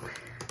 okay?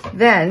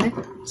 Then,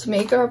 to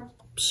make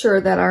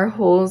sure that our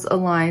holes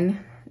align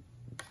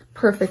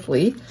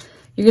perfectly,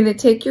 you're gonna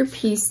take your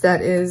piece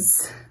that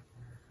is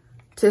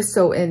to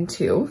sew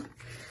into,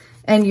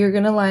 and you're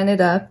gonna line it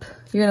up.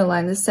 You're gonna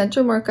line the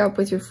center mark up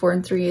with your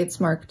 4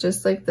 3/8 mark,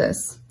 just like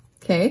this,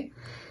 okay?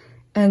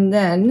 And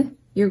then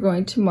you're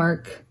going to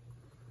mark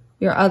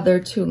your other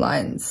 2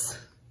 lines.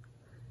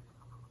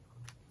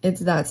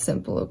 It's that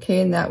simple,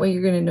 okay? And that way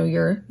you're gonna know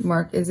your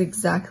mark is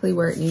exactly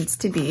where it needs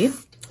to be.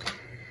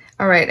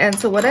 All right, and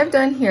so what I've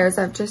done here is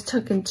I've just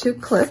taken 2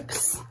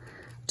 clips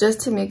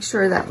just to make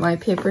sure that my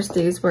paper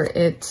stays where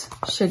it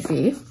should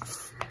be,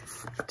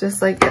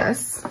 just like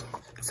this.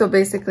 So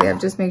basically I've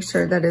just made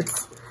sure that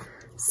it's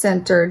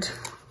centered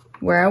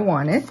where I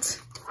want it.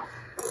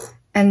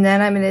 And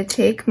then I'm gonna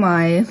take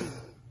my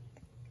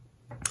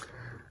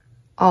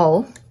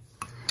awl,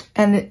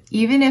 and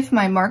even if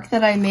my mark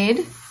that I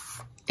made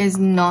is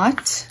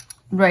not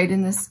right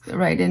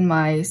in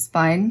my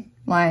spine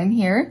line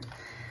here,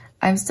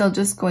 I'm still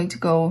just going to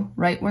go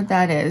right where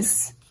that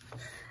is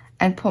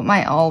and put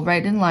my awl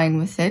right in line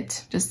with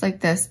it, just like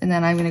this. And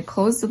then I'm gonna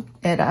close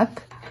it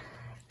up,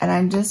 and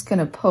I'm just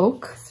gonna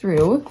poke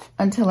through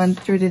until I'm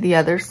through to the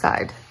other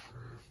side,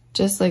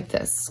 just like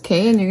this,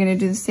 okay? And you're gonna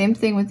do the same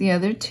thing with the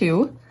other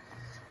 2.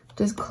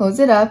 Just close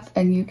it up,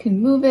 and you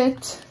can move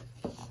it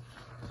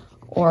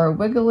or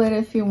wiggle it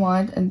if you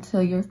want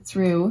until you're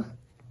through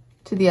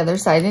to the other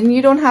side. And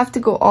you don't have to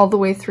go all the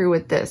way through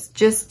with this,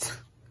 just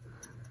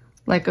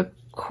like a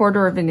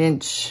 1/4 of an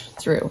inch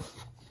through.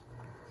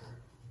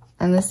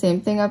 And the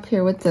same thing up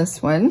here with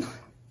this one.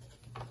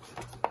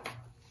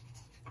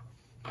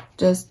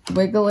 Just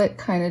wiggle it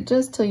kind of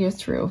just till you're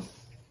through,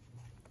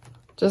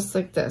 just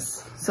like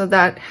this. So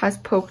that has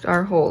poked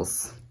our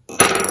holes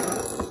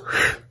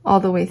all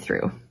the way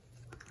through.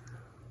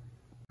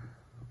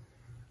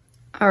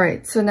 All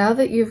right, so now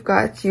that you've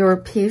got your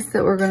piece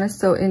that we're gonna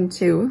sew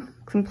into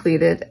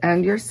completed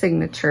and your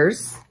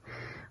signatures,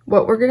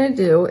 what we're gonna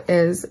do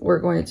is we're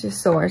going to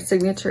sew our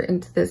signature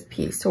into this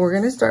piece. So we're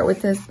gonna start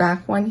with this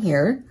back one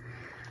here.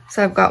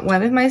 So I've got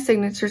one of my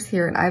signatures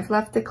here, and I've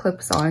left the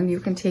clips on.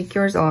 You can take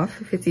yours off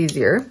if it's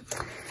easier.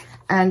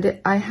 And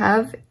I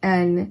have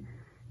a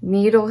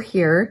needle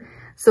here.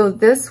 So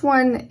this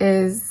one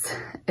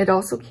it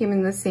also came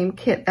in the same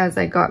kit as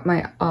I got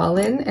my awl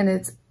in, and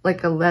it's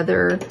like a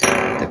leather,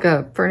 like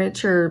a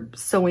furniture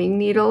sewing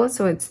needle.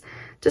 So it's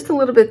just a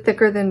little bit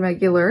thicker than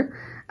regular.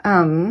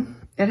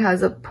 It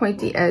has a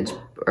pointy edge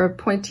or a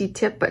pointy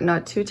tip, but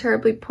not too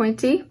terribly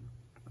pointy.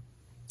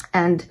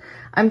 And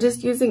I'm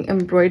just using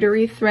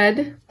embroidery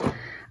thread.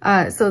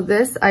 So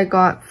this I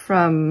got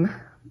from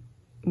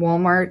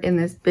Walmart in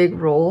this big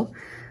roll.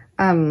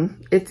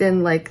 It's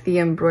in like the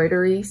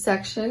embroidery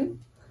section.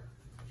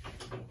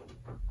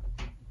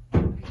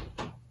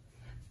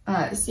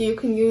 So you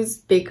can use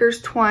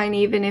baker's twine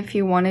even if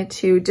you wanted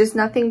to, just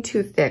nothing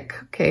too thick,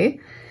 okay?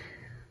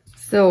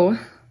 So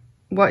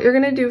what you're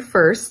gonna do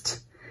first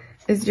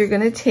is you're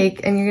gonna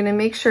take and you're gonna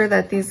make sure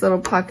that these little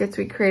pockets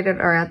we created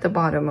are at the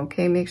bottom,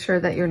 okay? Make sure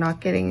that you're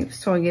not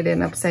sewing it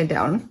in upside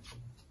down.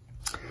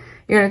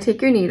 You're gonna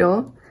take your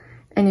needle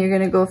and you're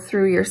gonna go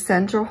through your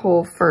center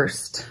hole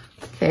first,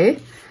 okay?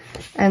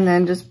 And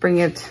then just bring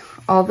it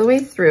all the way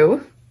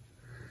through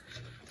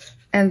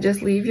and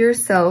just leave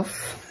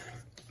yourself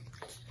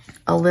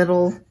a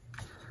little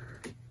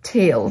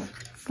tail,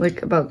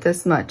 like about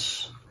this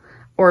much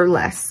or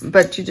less,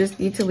 but you just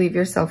need to leave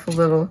yourself a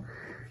little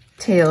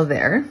tail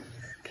there.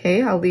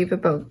 Okay, I'll leave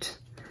about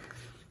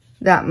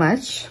that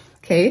much,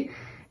 okay?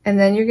 And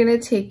then you're gonna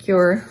take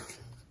your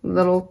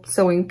little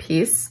sewing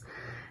piece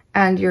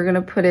and you're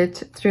gonna put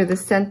it through the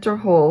center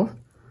hole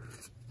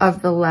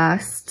of the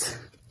last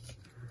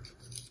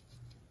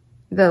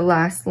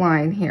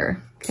line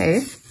here,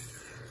 okay?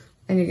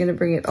 And you're gonna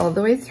bring it all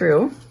the way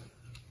through,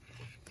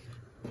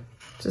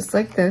 just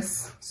like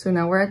this. So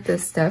now we're at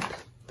this step.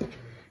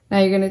 Now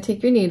you're gonna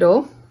take your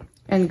needle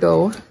and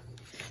go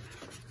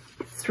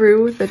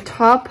through the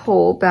top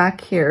hole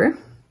back here.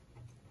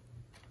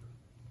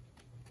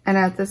 And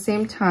at the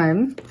same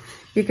time,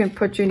 you can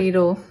put your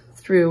needle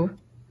through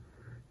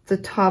the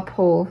top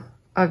hole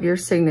of your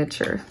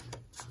signature.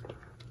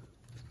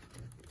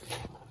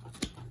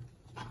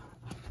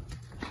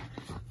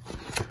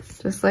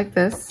 just like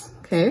this,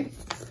 okay?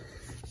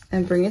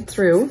 And bring it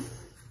through.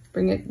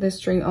 Bring the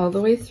string all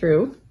the way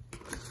through.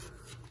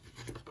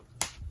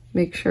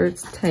 Make sure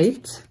it's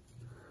tight.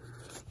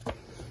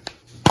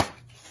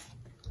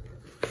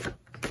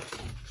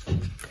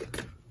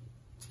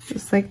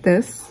 Just like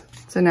this.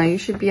 So now you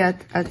should be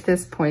at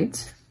this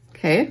point,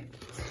 okay?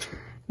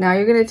 Now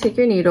you're gonna take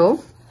your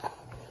needle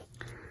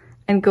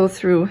and go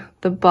through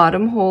the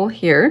bottom hole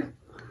here.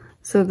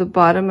 So the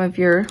bottom of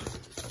your,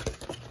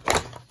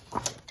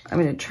 I'm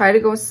gonna try to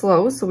go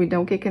slow so we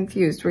don't get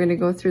confused. We're gonna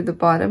go through the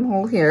bottom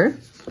hole here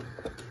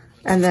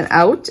and then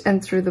out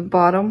and through the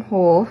bottom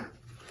hole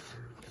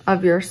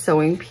of your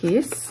sewing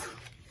piece.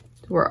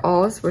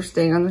 We're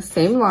staying on the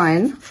same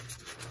line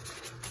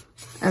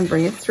and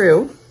bring it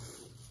through.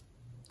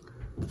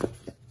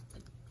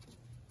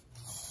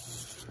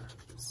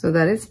 So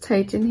that is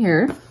tight in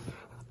here.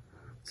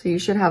 So you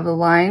should have a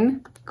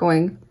line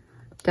going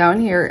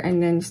down here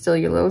and then still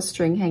your little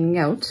string hanging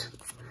out.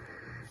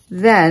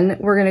 Then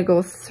we're gonna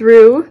go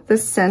through the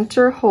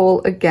center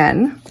hole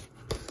again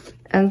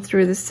and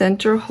through the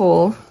center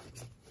hole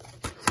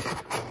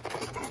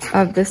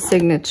of the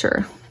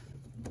signature.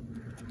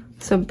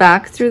 So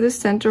back through the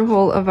center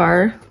hole of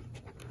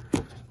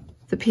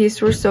the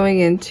piece we're sewing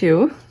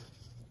into,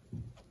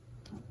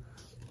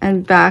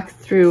 and back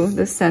through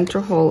the center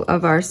hole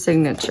of our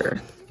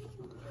signature.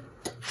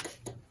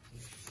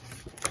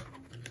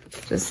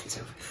 Just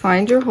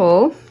find your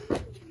hole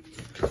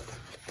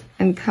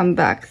and come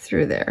back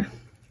through there.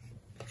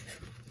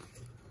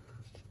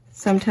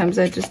 Sometimes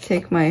I just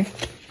take my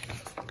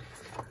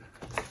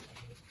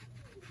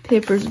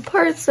papers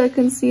apart so I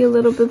can see a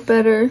little bit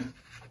better.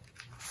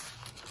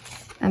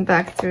 And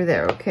back through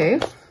there, okay?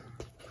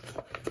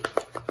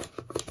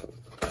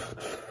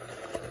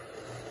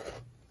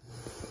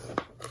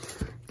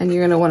 And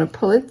you're gonna wanna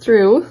pull it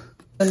through.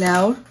 So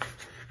now,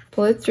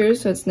 pull it through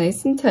so it's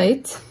nice and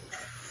tight.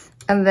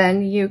 And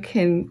then you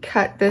can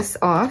cut this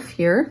off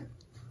here.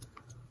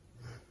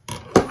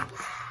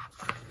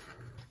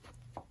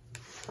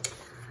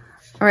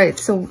 All right,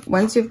 so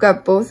once you've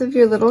got both of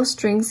your little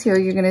strings here,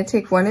 you're gonna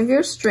take one of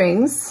your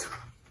strings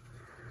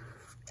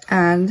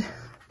and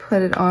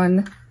put it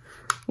on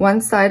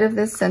one side of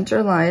this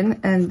center line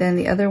and then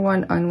the other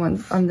one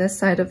on this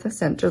side of the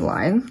center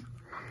line.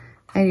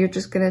 And you're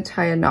just gonna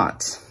tie a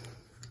knot.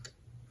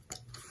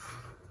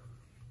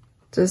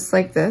 Just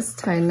like this,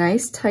 tie a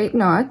nice tight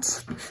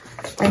knot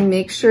and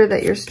make sure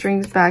that your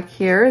strings back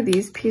here,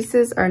 these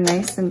pieces are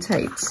nice and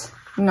tight,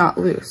 not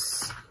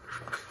loose.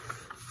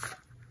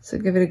 So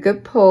give it a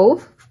good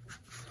pull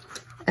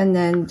and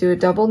then do a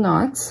double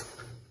knot.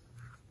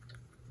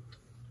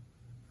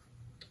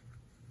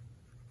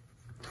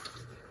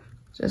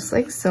 Just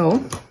like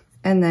so.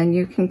 And then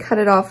you can cut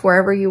it off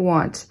wherever you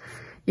want.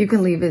 You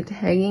can leave it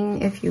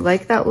hanging if you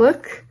like that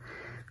look.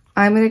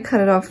 I'm gonna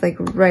cut it off like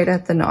right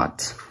at the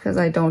knot because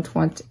I don't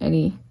want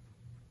any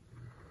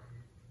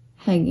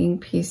hanging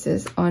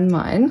pieces on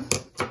mine.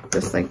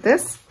 Just like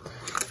this.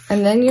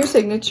 And then your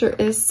signature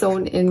is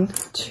sewn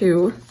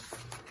into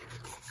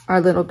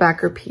our little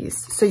backer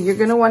piece. So you're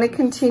gonna wanna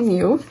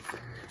continue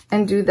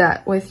and do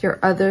that with your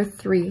other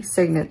 3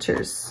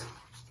 signatures.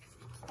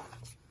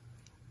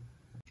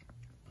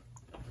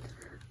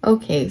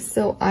 Okay,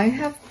 so I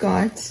have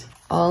got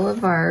all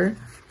of our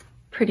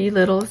pretty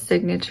little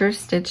signatures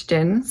stitched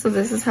in. So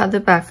this is how the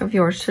back of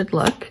yours should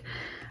look.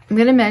 I'm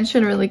gonna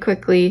mention really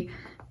quickly,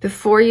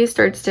 before you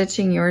start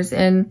stitching yours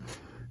in,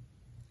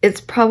 it's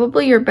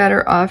probably you're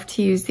better off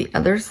to use the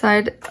other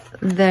side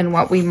than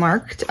what we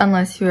marked,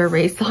 unless you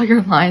erase all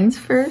your lines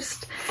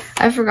first.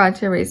 I forgot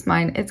to erase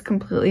mine. It's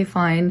completely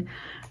fine.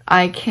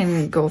 I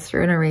can go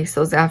through and erase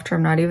those after.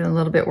 I'm not even a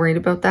little bit worried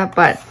about that,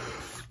 but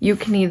you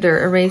can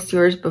either erase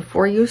yours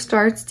before you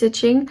start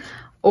stitching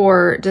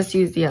or just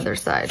use the other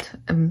side.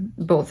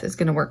 Both is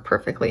gonna work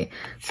perfectly.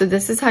 So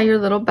this is how your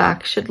little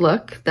back should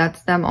look.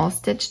 That's them all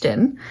stitched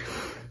in.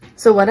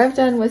 So what I've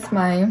done with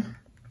my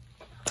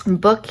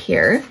book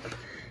here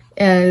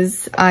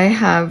is I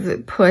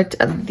have put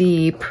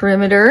the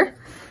perimeter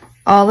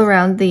all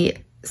around the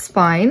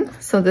spine.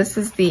 So this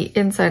is the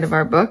inside of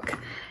our book.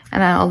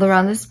 And all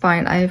around the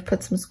spine, I have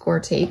put some score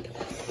tape.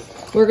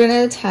 We're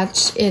gonna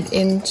attach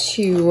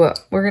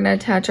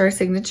our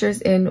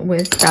signatures in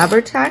with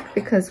Fabri-Tac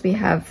because we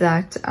have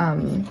that,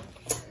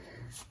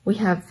 we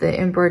have the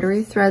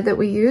embroidery thread that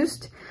we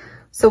used.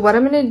 So what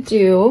I'm gonna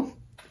do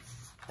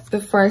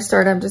before I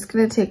start, I'm just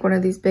gonna take one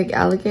of these big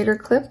alligator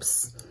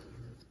clips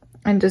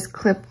and just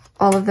clip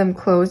all of them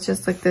closed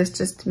just like this,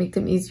 just to make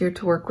them easier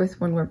to work with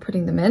when we're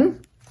putting them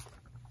in.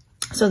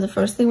 So the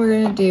first thing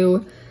we're gonna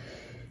do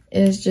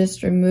is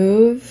just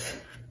remove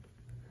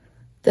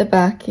the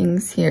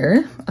backings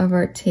here of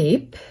our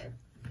tape.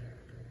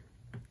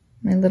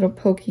 My little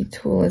pokey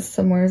tool is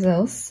somewhere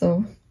else,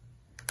 so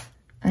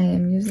I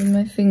am using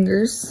my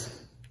fingers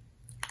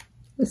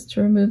just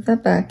to remove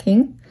that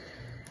backing.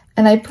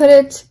 And I put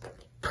it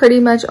pretty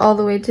much all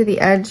the way to the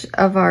edge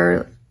of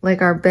our,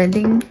 like our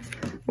bending,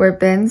 where it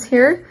bends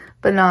here,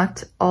 but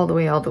not all the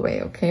way,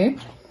 okay?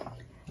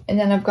 And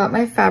then I've got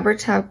my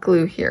Fabri-Tac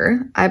glue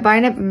here. I buy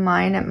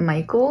mine at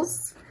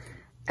Michael's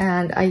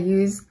and I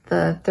used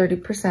the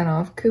 30%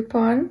 off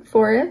coupon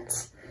for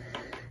it.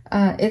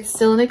 It's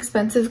still an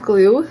expensive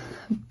glue,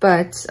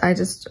 but I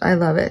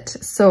love it.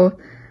 So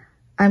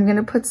I'm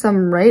gonna put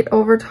some right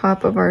over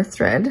top of our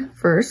thread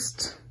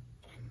first,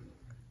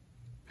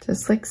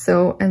 just like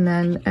so, and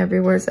then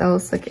everywhere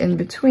else, like in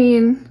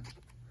between.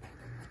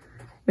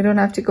 We don't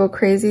have to go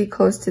crazy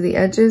close to the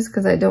edges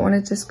because I don't want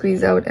it to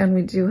squeeze out, and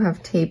we do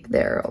have tape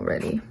there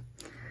already.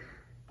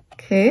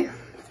 Okay,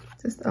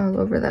 just all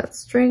over that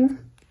string.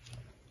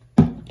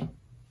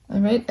 All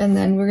right, and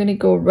then we're gonna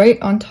go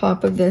right on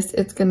top of this.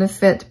 It's gonna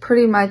fit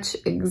pretty much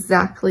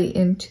exactly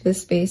into the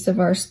space of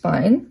our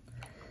spine.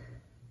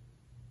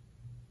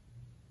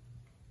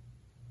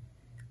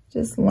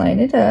 Just line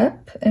it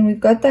up, and we've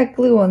got that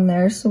glue on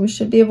there, so we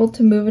should be able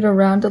to move it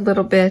around a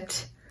little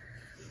bit,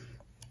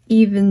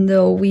 even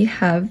though we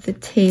have the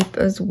tape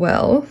as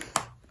well.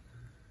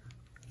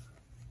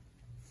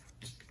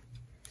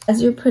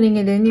 As you're putting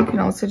it in, you can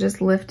also just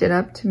lift it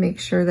up to make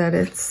sure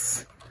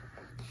that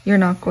you're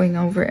not going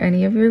over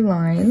any of your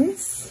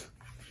lines.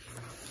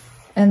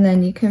 And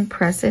then you can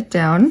press it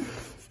down,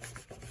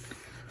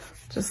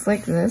 just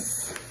like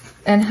this.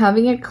 And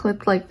having it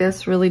clipped like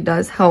this really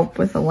does help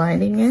with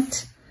aligning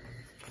it,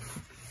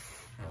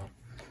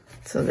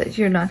 so that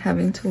you're not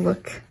having to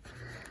look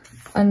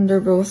under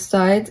both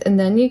sides. And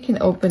then you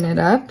can open it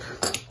up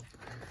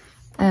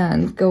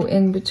and go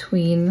in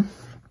between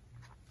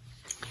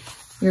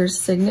your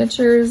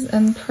signatures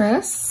and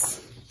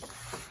press.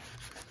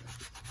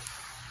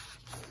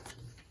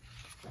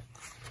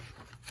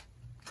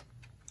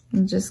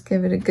 And just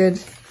give it a good,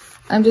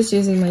 I'm just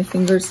using my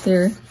fingers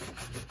here.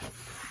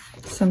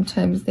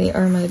 Sometimes they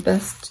are my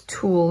best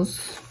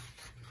tools.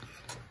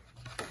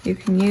 You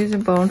can use a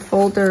bone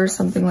folder or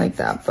something like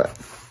that, but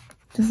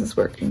this is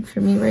working for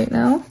me right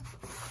now.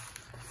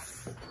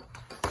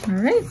 All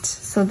right,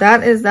 so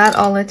that is that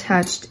all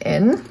attached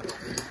in.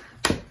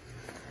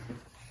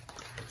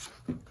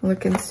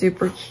 Looking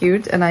super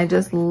cute, and I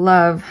just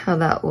love how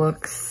that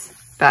looks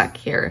back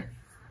here.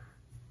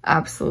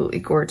 Absolutely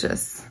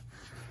gorgeous.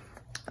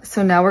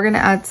 So now we're gonna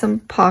add some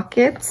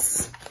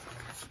pockets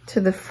to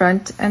the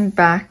front and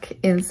back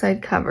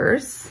inside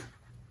covers.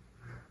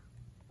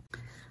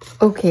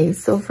 Okay,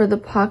 so for the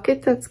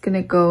pocket that's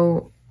gonna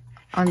go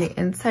on the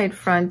inside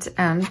front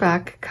and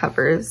back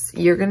covers,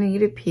 you're gonna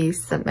need a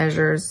piece that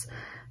measures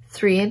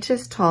 3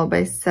 inches tall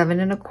by 7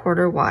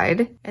 1/4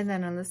 wide. And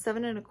then on the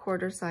 7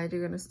 1/4 side,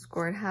 you're gonna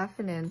score it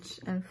 1/2 inch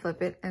and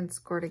flip it and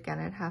score it again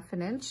at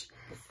 1/2 inch.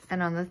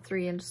 And on the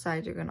 3 inch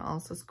side, you're gonna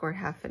also score it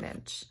 1/2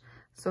 inch.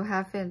 So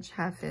 1/2 inch,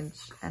 1/2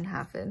 inch, and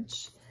 1/2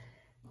 inch.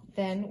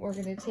 Then we're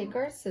gonna take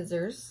our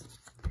scissors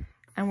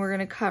and we're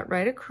gonna cut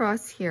right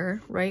across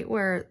here, right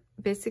where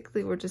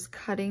basically we're just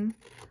cutting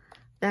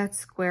that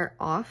square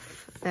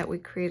off that we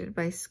created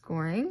by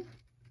scoring,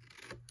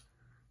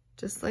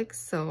 just like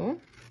so.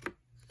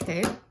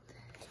 Okay,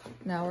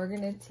 now we're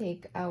gonna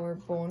take our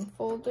bone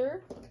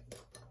folder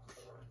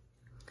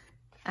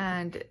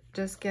and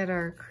just get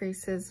our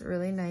creases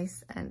really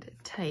nice and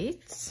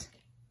tight.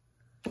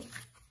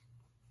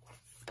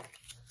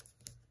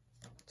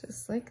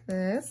 Just like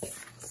this.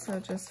 So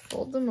just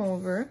fold them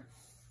over,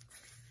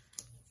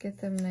 get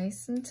them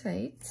nice and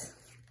tight.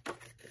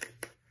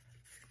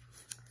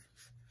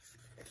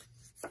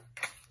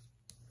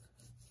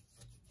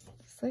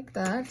 Just like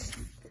that.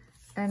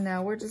 And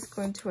now we're just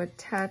going to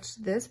attach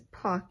this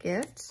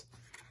pocket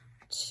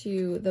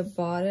to the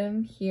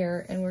bottom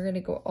here, and we're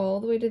gonna go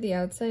all the way to the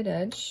outside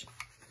edge.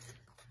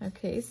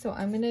 Okay, so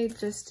I'm gonna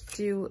just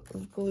do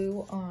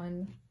glue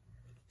on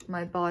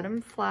my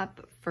bottom flap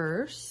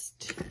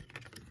first.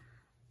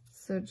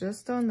 So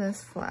just on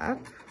this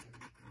flap,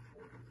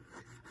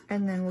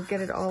 and then we'll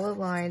get it all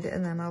aligned,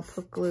 and then I'll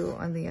put glue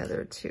on the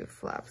other 2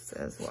 flaps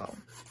as well.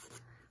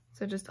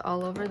 So just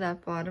all over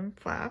that bottom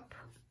flap.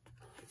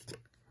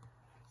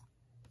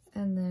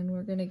 And then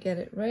we're gonna get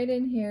it right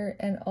in here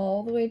and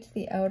all the way to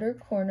the outer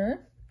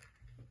corner,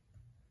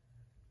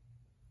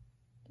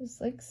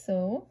 just like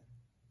so,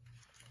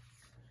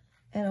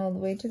 and all the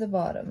way to the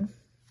bottom.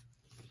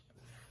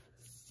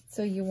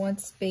 So you want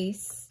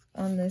space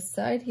on this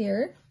side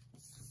here,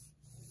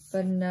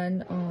 but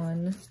none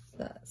on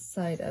the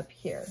side up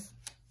here.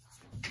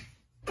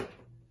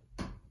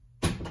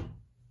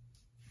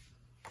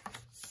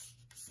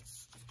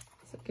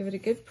 So give it a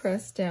good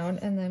press down,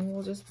 and then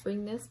we'll just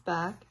bring this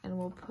back and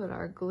we'll put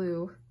our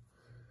glue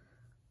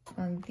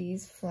on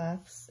these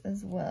flaps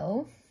as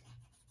well.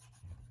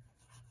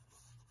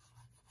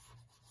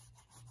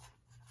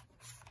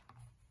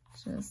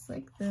 Just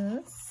like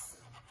this.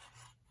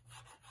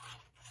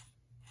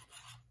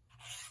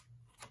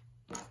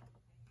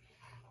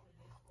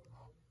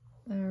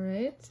 All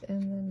right,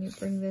 and then you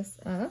bring this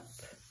up,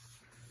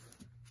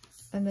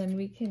 and then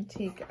we can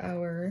take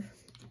our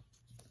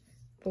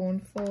bone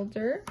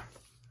folder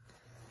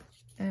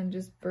and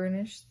just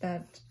burnish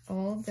that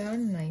all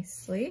down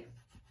nicely.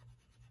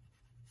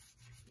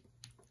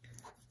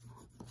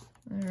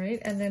 All right,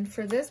 and then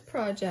for this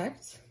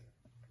project,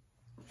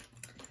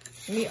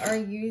 We are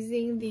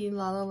using the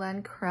La La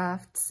Land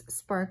Crafts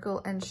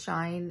Sparkle and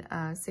Shine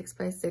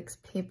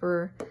 6x6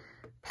 paper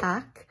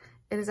pack.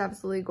 It is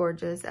absolutely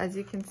gorgeous. As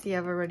you can see,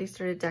 I've already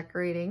started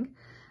decorating,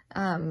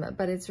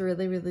 but it's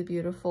really, really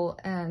beautiful.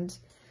 And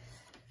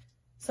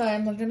so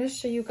I'm going to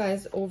show you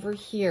guys over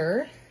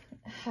here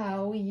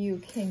how you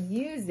can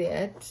use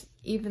it,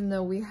 even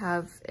though we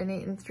have an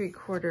 8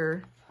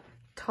 3/4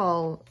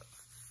 tall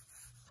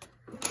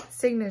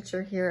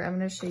signature here. I'm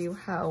going to show you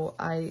how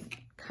I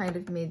kind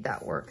of made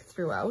that work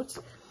throughout.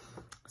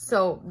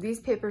 So these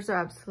papers are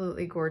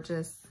absolutely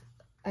gorgeous.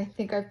 I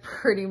think I've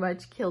pretty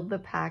much killed the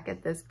pack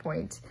at this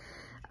point.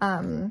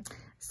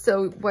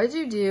 So what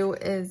you do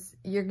is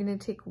you're going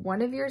to take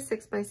one of your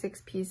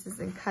 6x6 pieces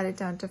and cut it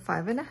down to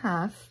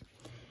 5.5,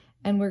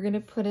 and we're going to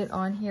put it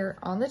on here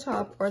on the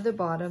top or the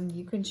bottom.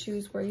 You can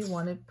choose where you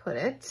want to put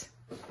it.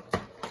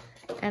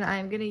 And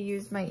I'm going to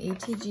use my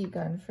ATG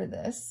gun for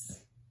this.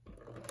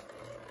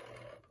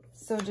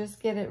 So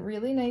just get it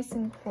really nice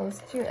and close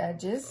to your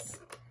edges.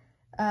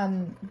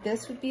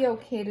 This would be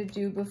okay to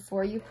do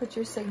before you put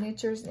your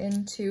signatures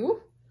in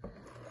too.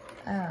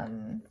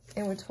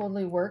 It would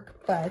totally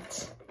work,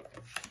 but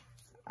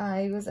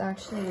I was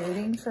actually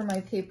waiting for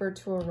my paper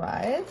to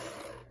arrive.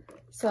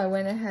 So I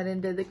went ahead and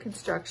did the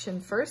construction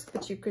first,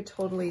 but you could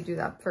totally do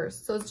that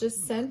first. So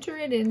just center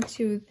it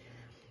into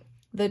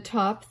the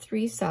top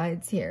 3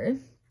 sides here.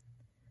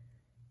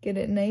 Get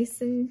it nice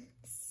and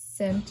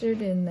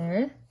centered in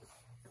there.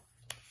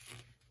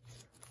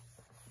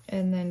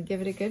 And then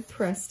give it a good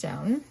press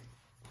down,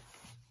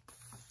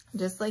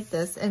 just like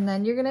this. And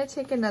then you're gonna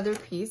take another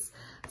piece.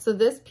 So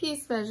this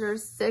piece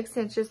measures 6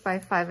 inches by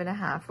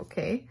 5.5,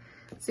 okay?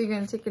 So you're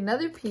gonna take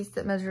another piece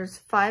that measures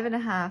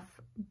 5.5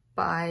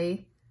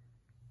 by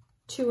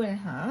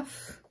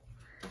 2.5.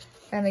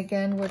 And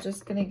again, we're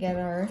just gonna get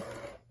our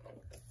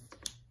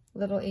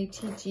little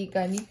ATG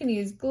gun. You can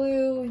use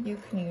glue, you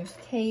can use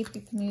tape, you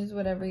can use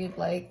whatever you'd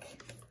like.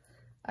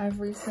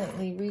 I've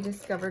recently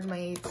rediscovered my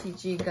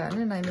ATG gun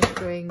and I'm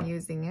enjoying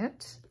using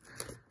it.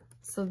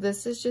 So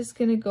this is just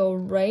going to go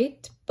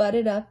right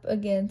butted up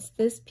against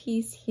this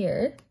piece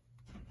here,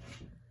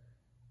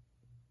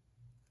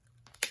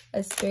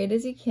 as straight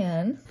as you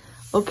can.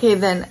 Okay,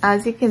 then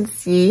as you can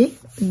see,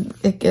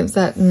 it gives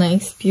that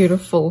nice,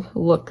 beautiful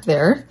look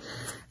there.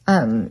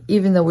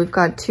 Even though we've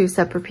got 2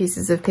 separate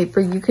pieces of paper,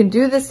 you can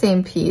do the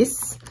same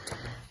piece.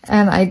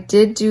 And I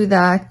did do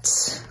that,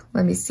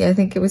 let me see, I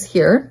think it was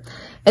here.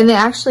 And they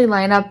actually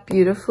line up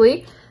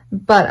beautifully,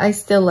 but I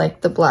still like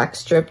the black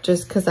strip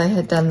just because I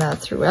had done that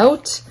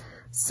throughout.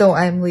 So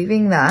I'm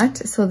leaving that.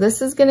 So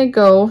this is going to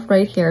go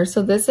right here.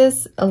 So this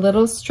is a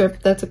little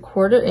strip that's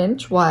 1/4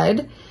 inch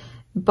wide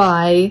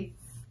by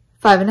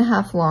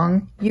 5.5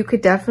 long. You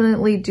could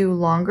definitely do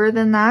longer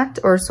than that,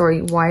 or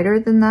sorry, wider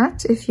than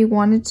that if you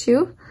wanted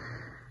to.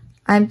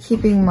 I'm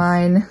keeping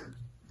mine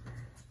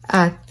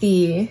at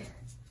the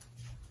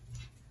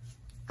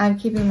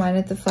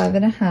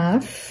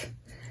 5.5.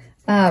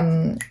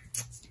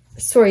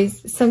 Sorry,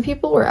 some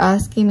people were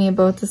asking me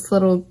about this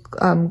little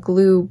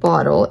glue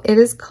bottle. It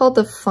is called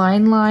the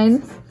Fine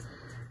Line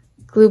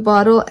glue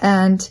bottle,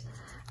 and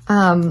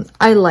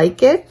I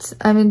like it.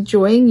 I'm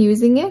enjoying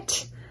using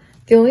it.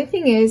 The only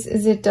thing is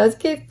it does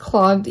get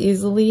clogged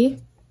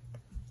easily,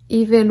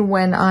 even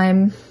when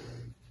I'm,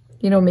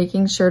 you know,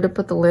 making sure to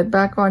put the lid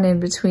back on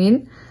in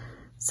between.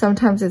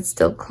 Sometimes it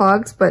still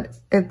clogs, but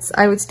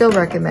I would still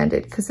recommend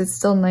it because it's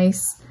still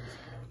nice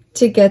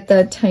to get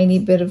that tiny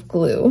bit of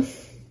glue.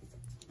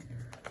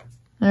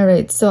 All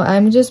right, so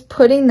I'm just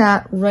putting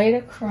that right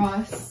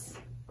across.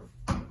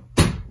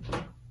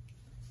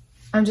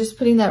 I'm just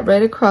putting that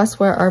right across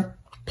where our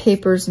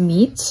papers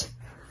meet.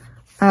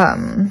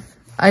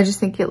 I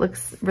just think it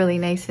looks really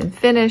nice and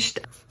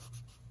finished.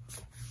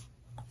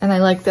 And I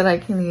like that I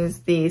can use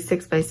the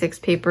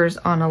 6x6 papers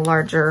on a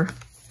larger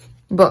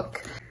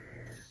book.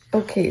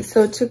 Okay,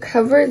 so to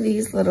cover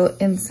these little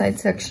inside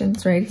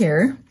sections right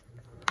here,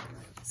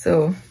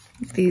 so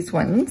these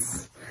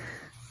ones,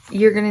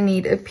 you're gonna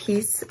need a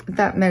piece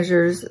that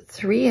measures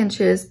 3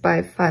 inches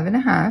by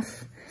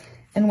 5.5.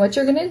 And what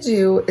you're gonna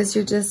do is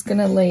you're just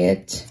gonna lay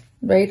it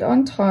right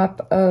on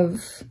top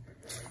of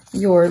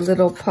your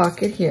little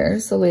pocket here.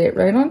 So lay it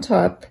right on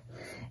top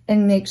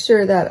and make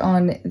sure that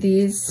on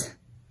these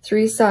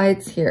 3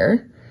 sides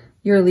here,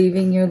 you're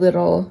leaving your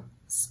little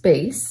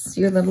space,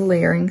 your little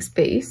layering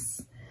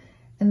space.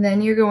 And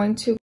then you're going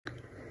to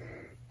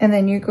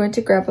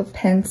grab a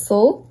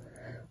pencil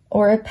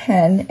or a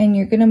pen, and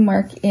you're gonna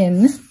mark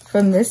in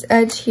from this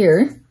edge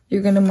here.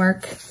 You're gonna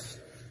mark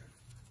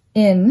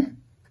in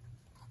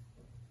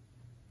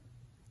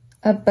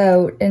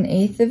about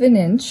 1/8 of an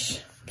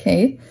inch,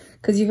 okay?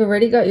 Because you've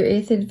already got your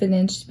 1/8 of an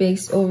inch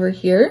space over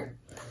here,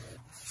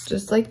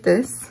 just like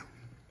this.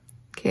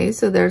 Okay,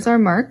 so there's our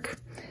mark.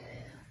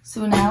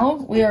 So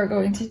now we are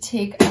going to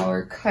take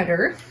our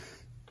cutter,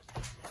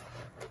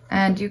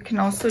 and you can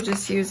also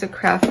just use a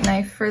craft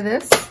knife for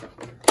this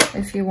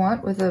if you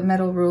want, with a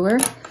metal ruler.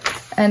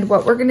 And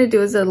what we're gonna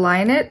do is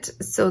align it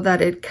so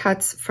that it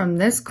cuts from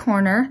this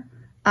corner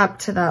up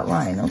to that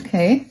line,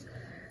 okay?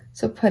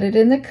 So put it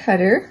in the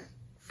cutter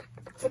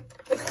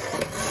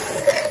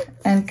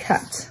and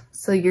cut.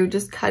 So you're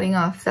just cutting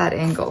off that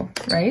angle,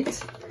 right?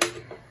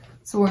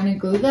 So we're gonna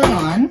glue that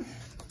on.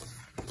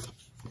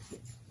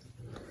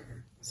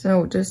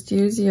 So just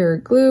use your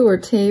glue or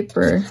tape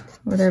or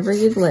whatever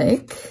you'd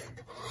like.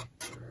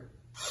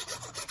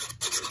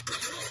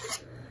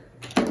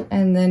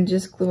 And then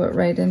just glue it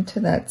right into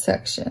that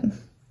section.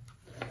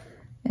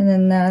 And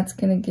then that's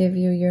gonna give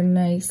you your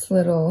nice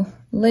little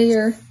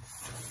layer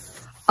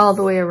all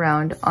the way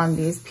around on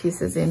these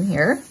pieces in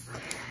here.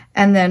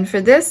 And then for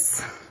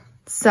this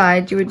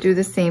side, you would do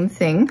the same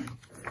thing.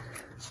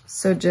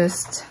 So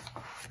just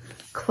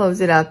close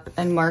it up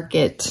and mark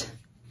it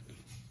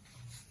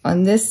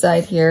on this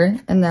side here.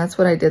 And that's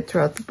what I did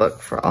throughout the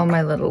book for all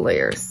my little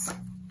layers.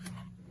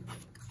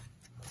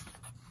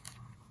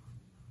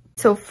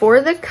 So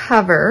for the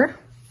cover,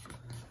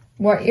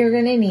 what you're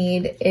gonna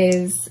need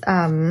is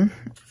a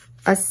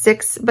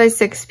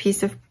 6x6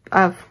 piece of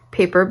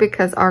paper,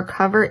 because our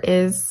cover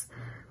is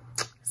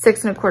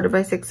 6 1/4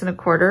 by 6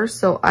 1/4.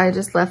 So I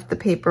just left the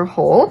paper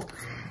whole,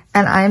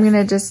 and I'm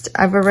gonna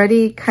I've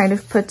already kind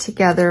of put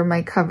together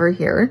my cover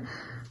here.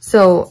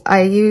 So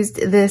I used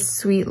this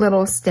sweet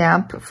little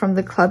stamp from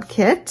the club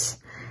kit,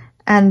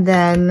 and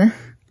then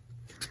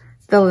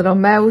the little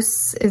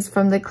mouse is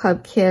from the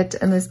club kit,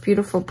 and this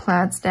beautiful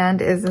plant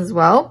stand is as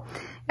well.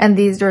 And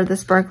these are the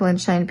Sparkle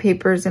and Shine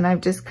papers, and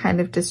I've just kind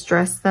of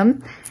distressed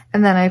them.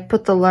 And then I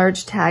put the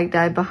large tag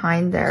die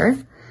behind there.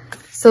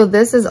 So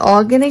this is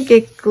all gonna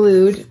get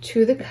glued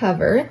to the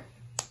cover.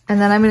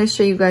 And then I'm gonna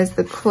show you guys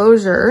the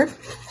closure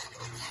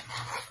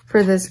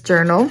for this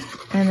journal.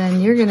 And then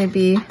you're gonna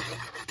be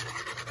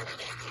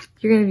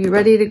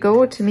ready to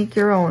go to make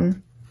your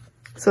own.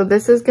 So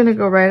this is gonna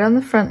go right on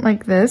the front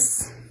like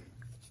this.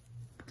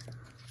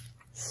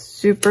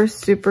 Super,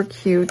 super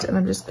cute. And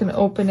I'm just gonna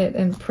open it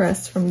and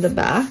press from the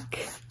back.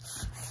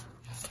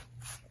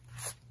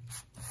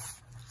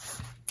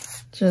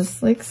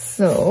 Just like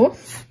so.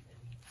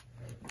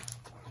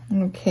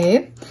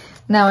 Okay.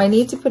 Now I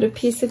need to put a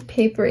piece of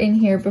paper in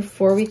here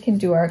before we can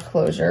do our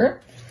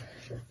closure.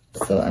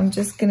 So I'm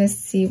just gonna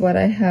see what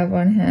I have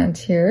on hand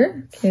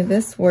here. Okay,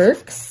 this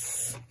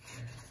works.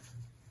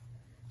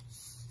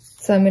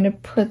 So I'm gonna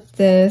put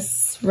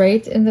this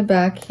right in the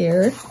back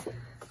here.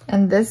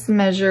 And this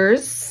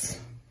measures,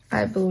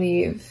 I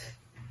believe,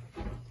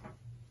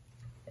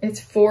 it's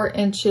 4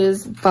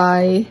 inches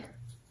by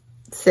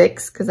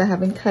 6, because I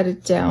haven't cut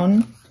it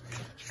down.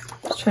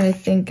 Just trying to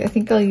think, I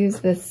think I'll use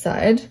this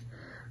side.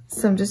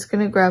 So I'm just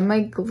gonna grab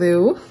my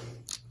glue.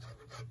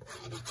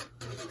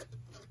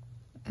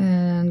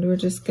 And we're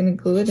just gonna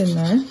glue it in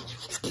there.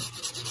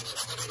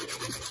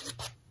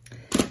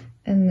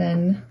 And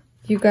then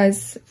you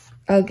guys,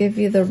 I'll give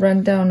you the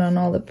rundown on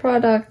all the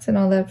products and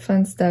all that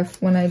fun stuff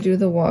when I do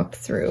the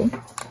walkthrough.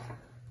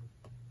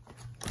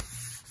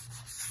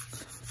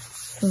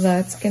 So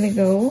that's gonna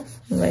go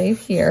right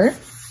here.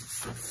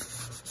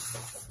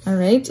 All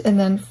right, and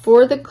then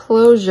for the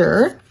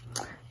closure,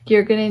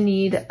 you're gonna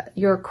need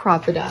your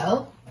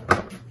crocodile.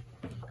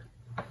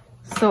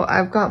 So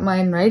I've got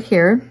mine right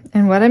here.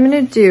 And what I'm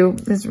gonna do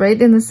is right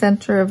in the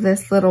center of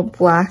this little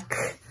black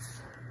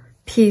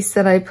piece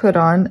that I put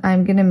on,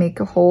 I'm gonna make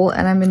a hole,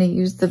 and I'm gonna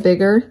use the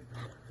bigger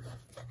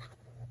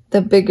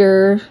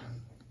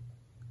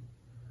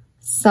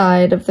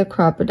side of the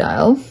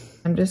crocodile.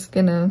 I'm just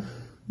gonna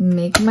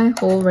make my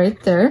hole right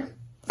there,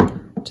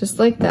 just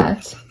like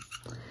that.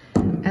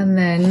 And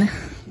then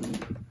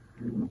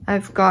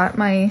I've got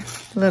my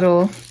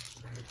little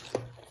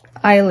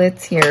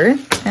eyelets here,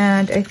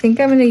 and I think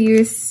I'm gonna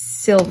use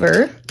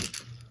silver,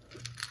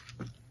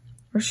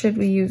 or should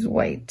we use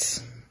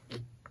white?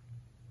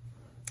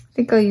 I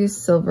think I'll use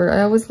silver.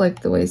 I always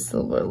like the way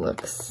silver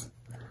looks.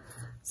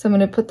 So I'm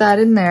gonna put that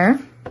in there.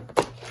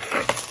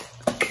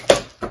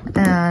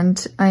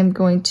 And I'm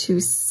going to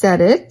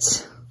set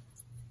it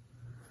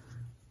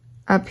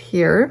up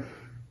here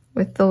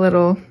with the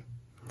little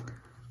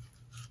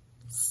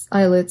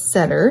eyelet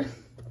setter.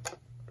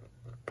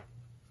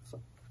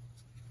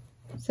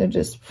 So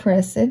just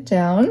press it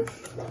down.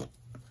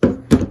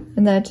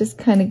 And that just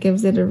kind of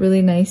gives it a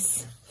really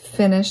nice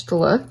finished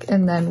look.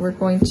 And then we're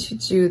going to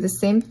do the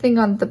same thing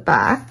on the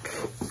back.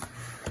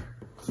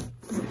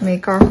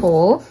 Make our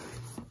hole.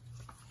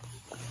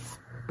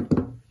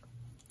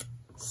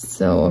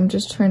 So I'm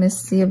just trying to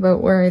see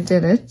about where I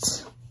did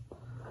it.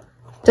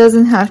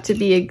 Doesn't have to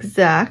be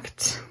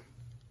exact.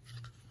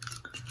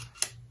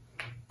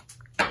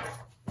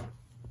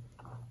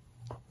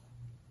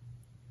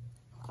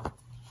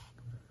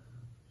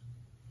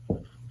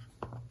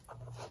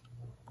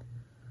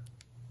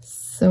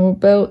 So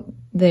about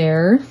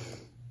there.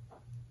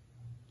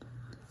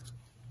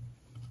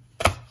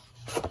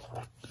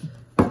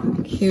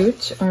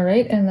 Cute. All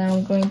right, and now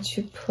I'm going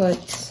to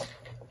put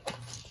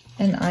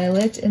an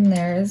eyelet in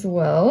there as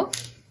well.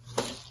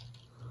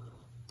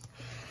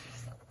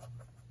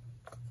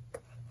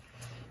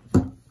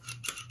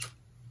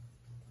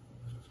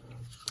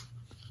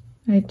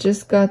 I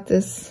just got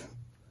this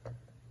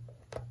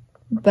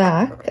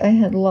back. I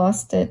had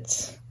lost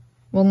it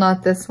Well,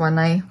 not this one.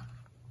 I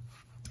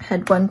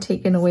had one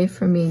taken away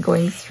from me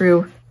going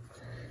through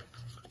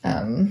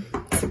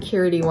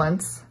security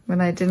once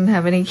when I didn't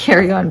have any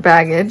carry-on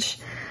baggage.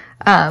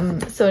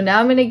 So now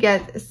I'm going to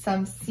get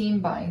some seam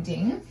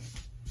binding.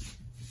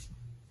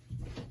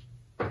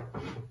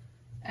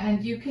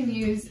 And you can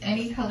use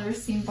any color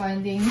seam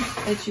binding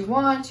that you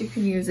want. You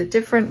can use a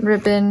different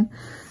ribbon.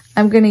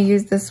 I'm going to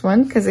use this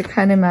one because it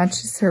kind of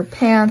matches her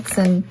pants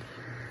and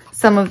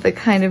some of the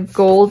kind of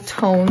gold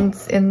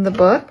tones in the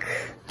book.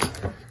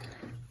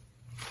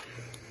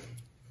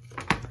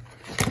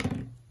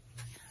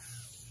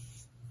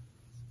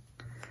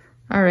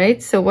 All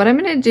right, so what I'm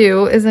going to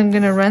do is I'm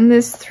going to run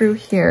this through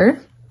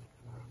here,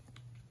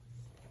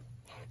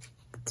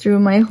 through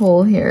my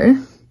hole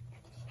here.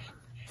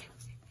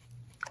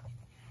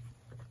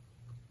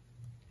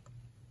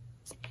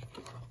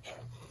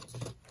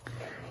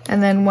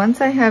 And then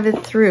once I have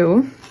it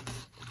through,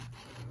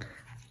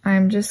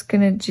 I'm just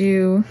gonna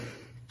do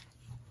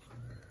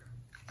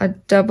a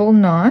double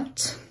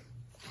knot,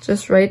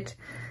 just right.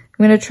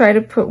 I'm gonna try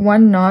to put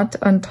one knot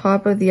on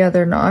top of the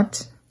other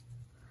knot,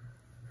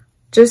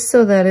 just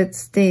so that it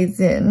stays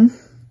in,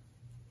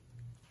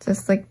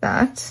 just like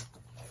that.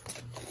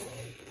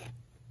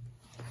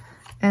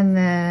 And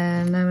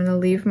then I'm gonna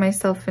leave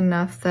myself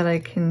enough that I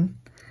can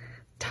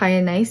tie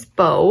a nice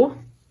bow.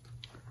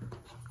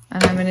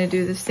 And I'm gonna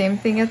do the same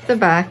thing at the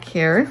back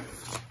here.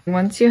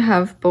 Once you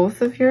have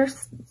both of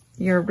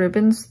your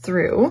ribbons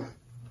through,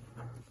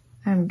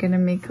 I'm gonna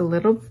make a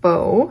little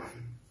bow.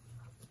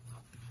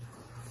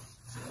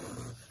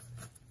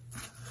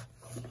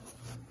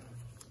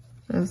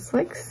 Just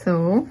like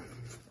so.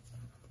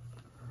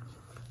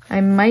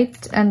 I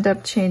might end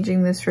up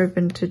changing this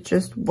ribbon to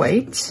just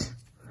white,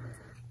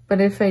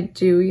 but if I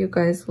do, you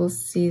guys will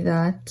see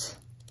that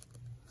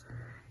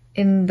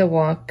in the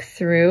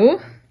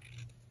walkthrough.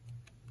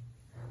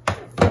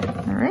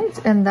 All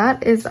right, and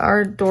that is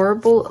our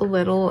adorable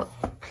little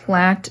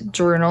plant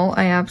journal.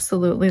 I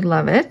absolutely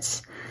love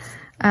it.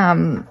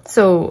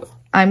 So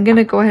I'm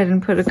gonna go ahead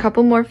and put a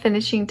couple more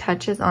finishing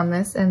touches on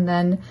this, and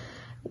then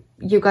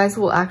you guys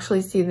will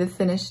actually see the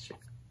finished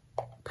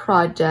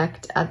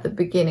project at the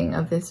beginning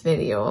of this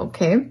video,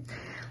 okay?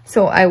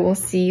 So I will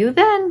see you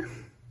then.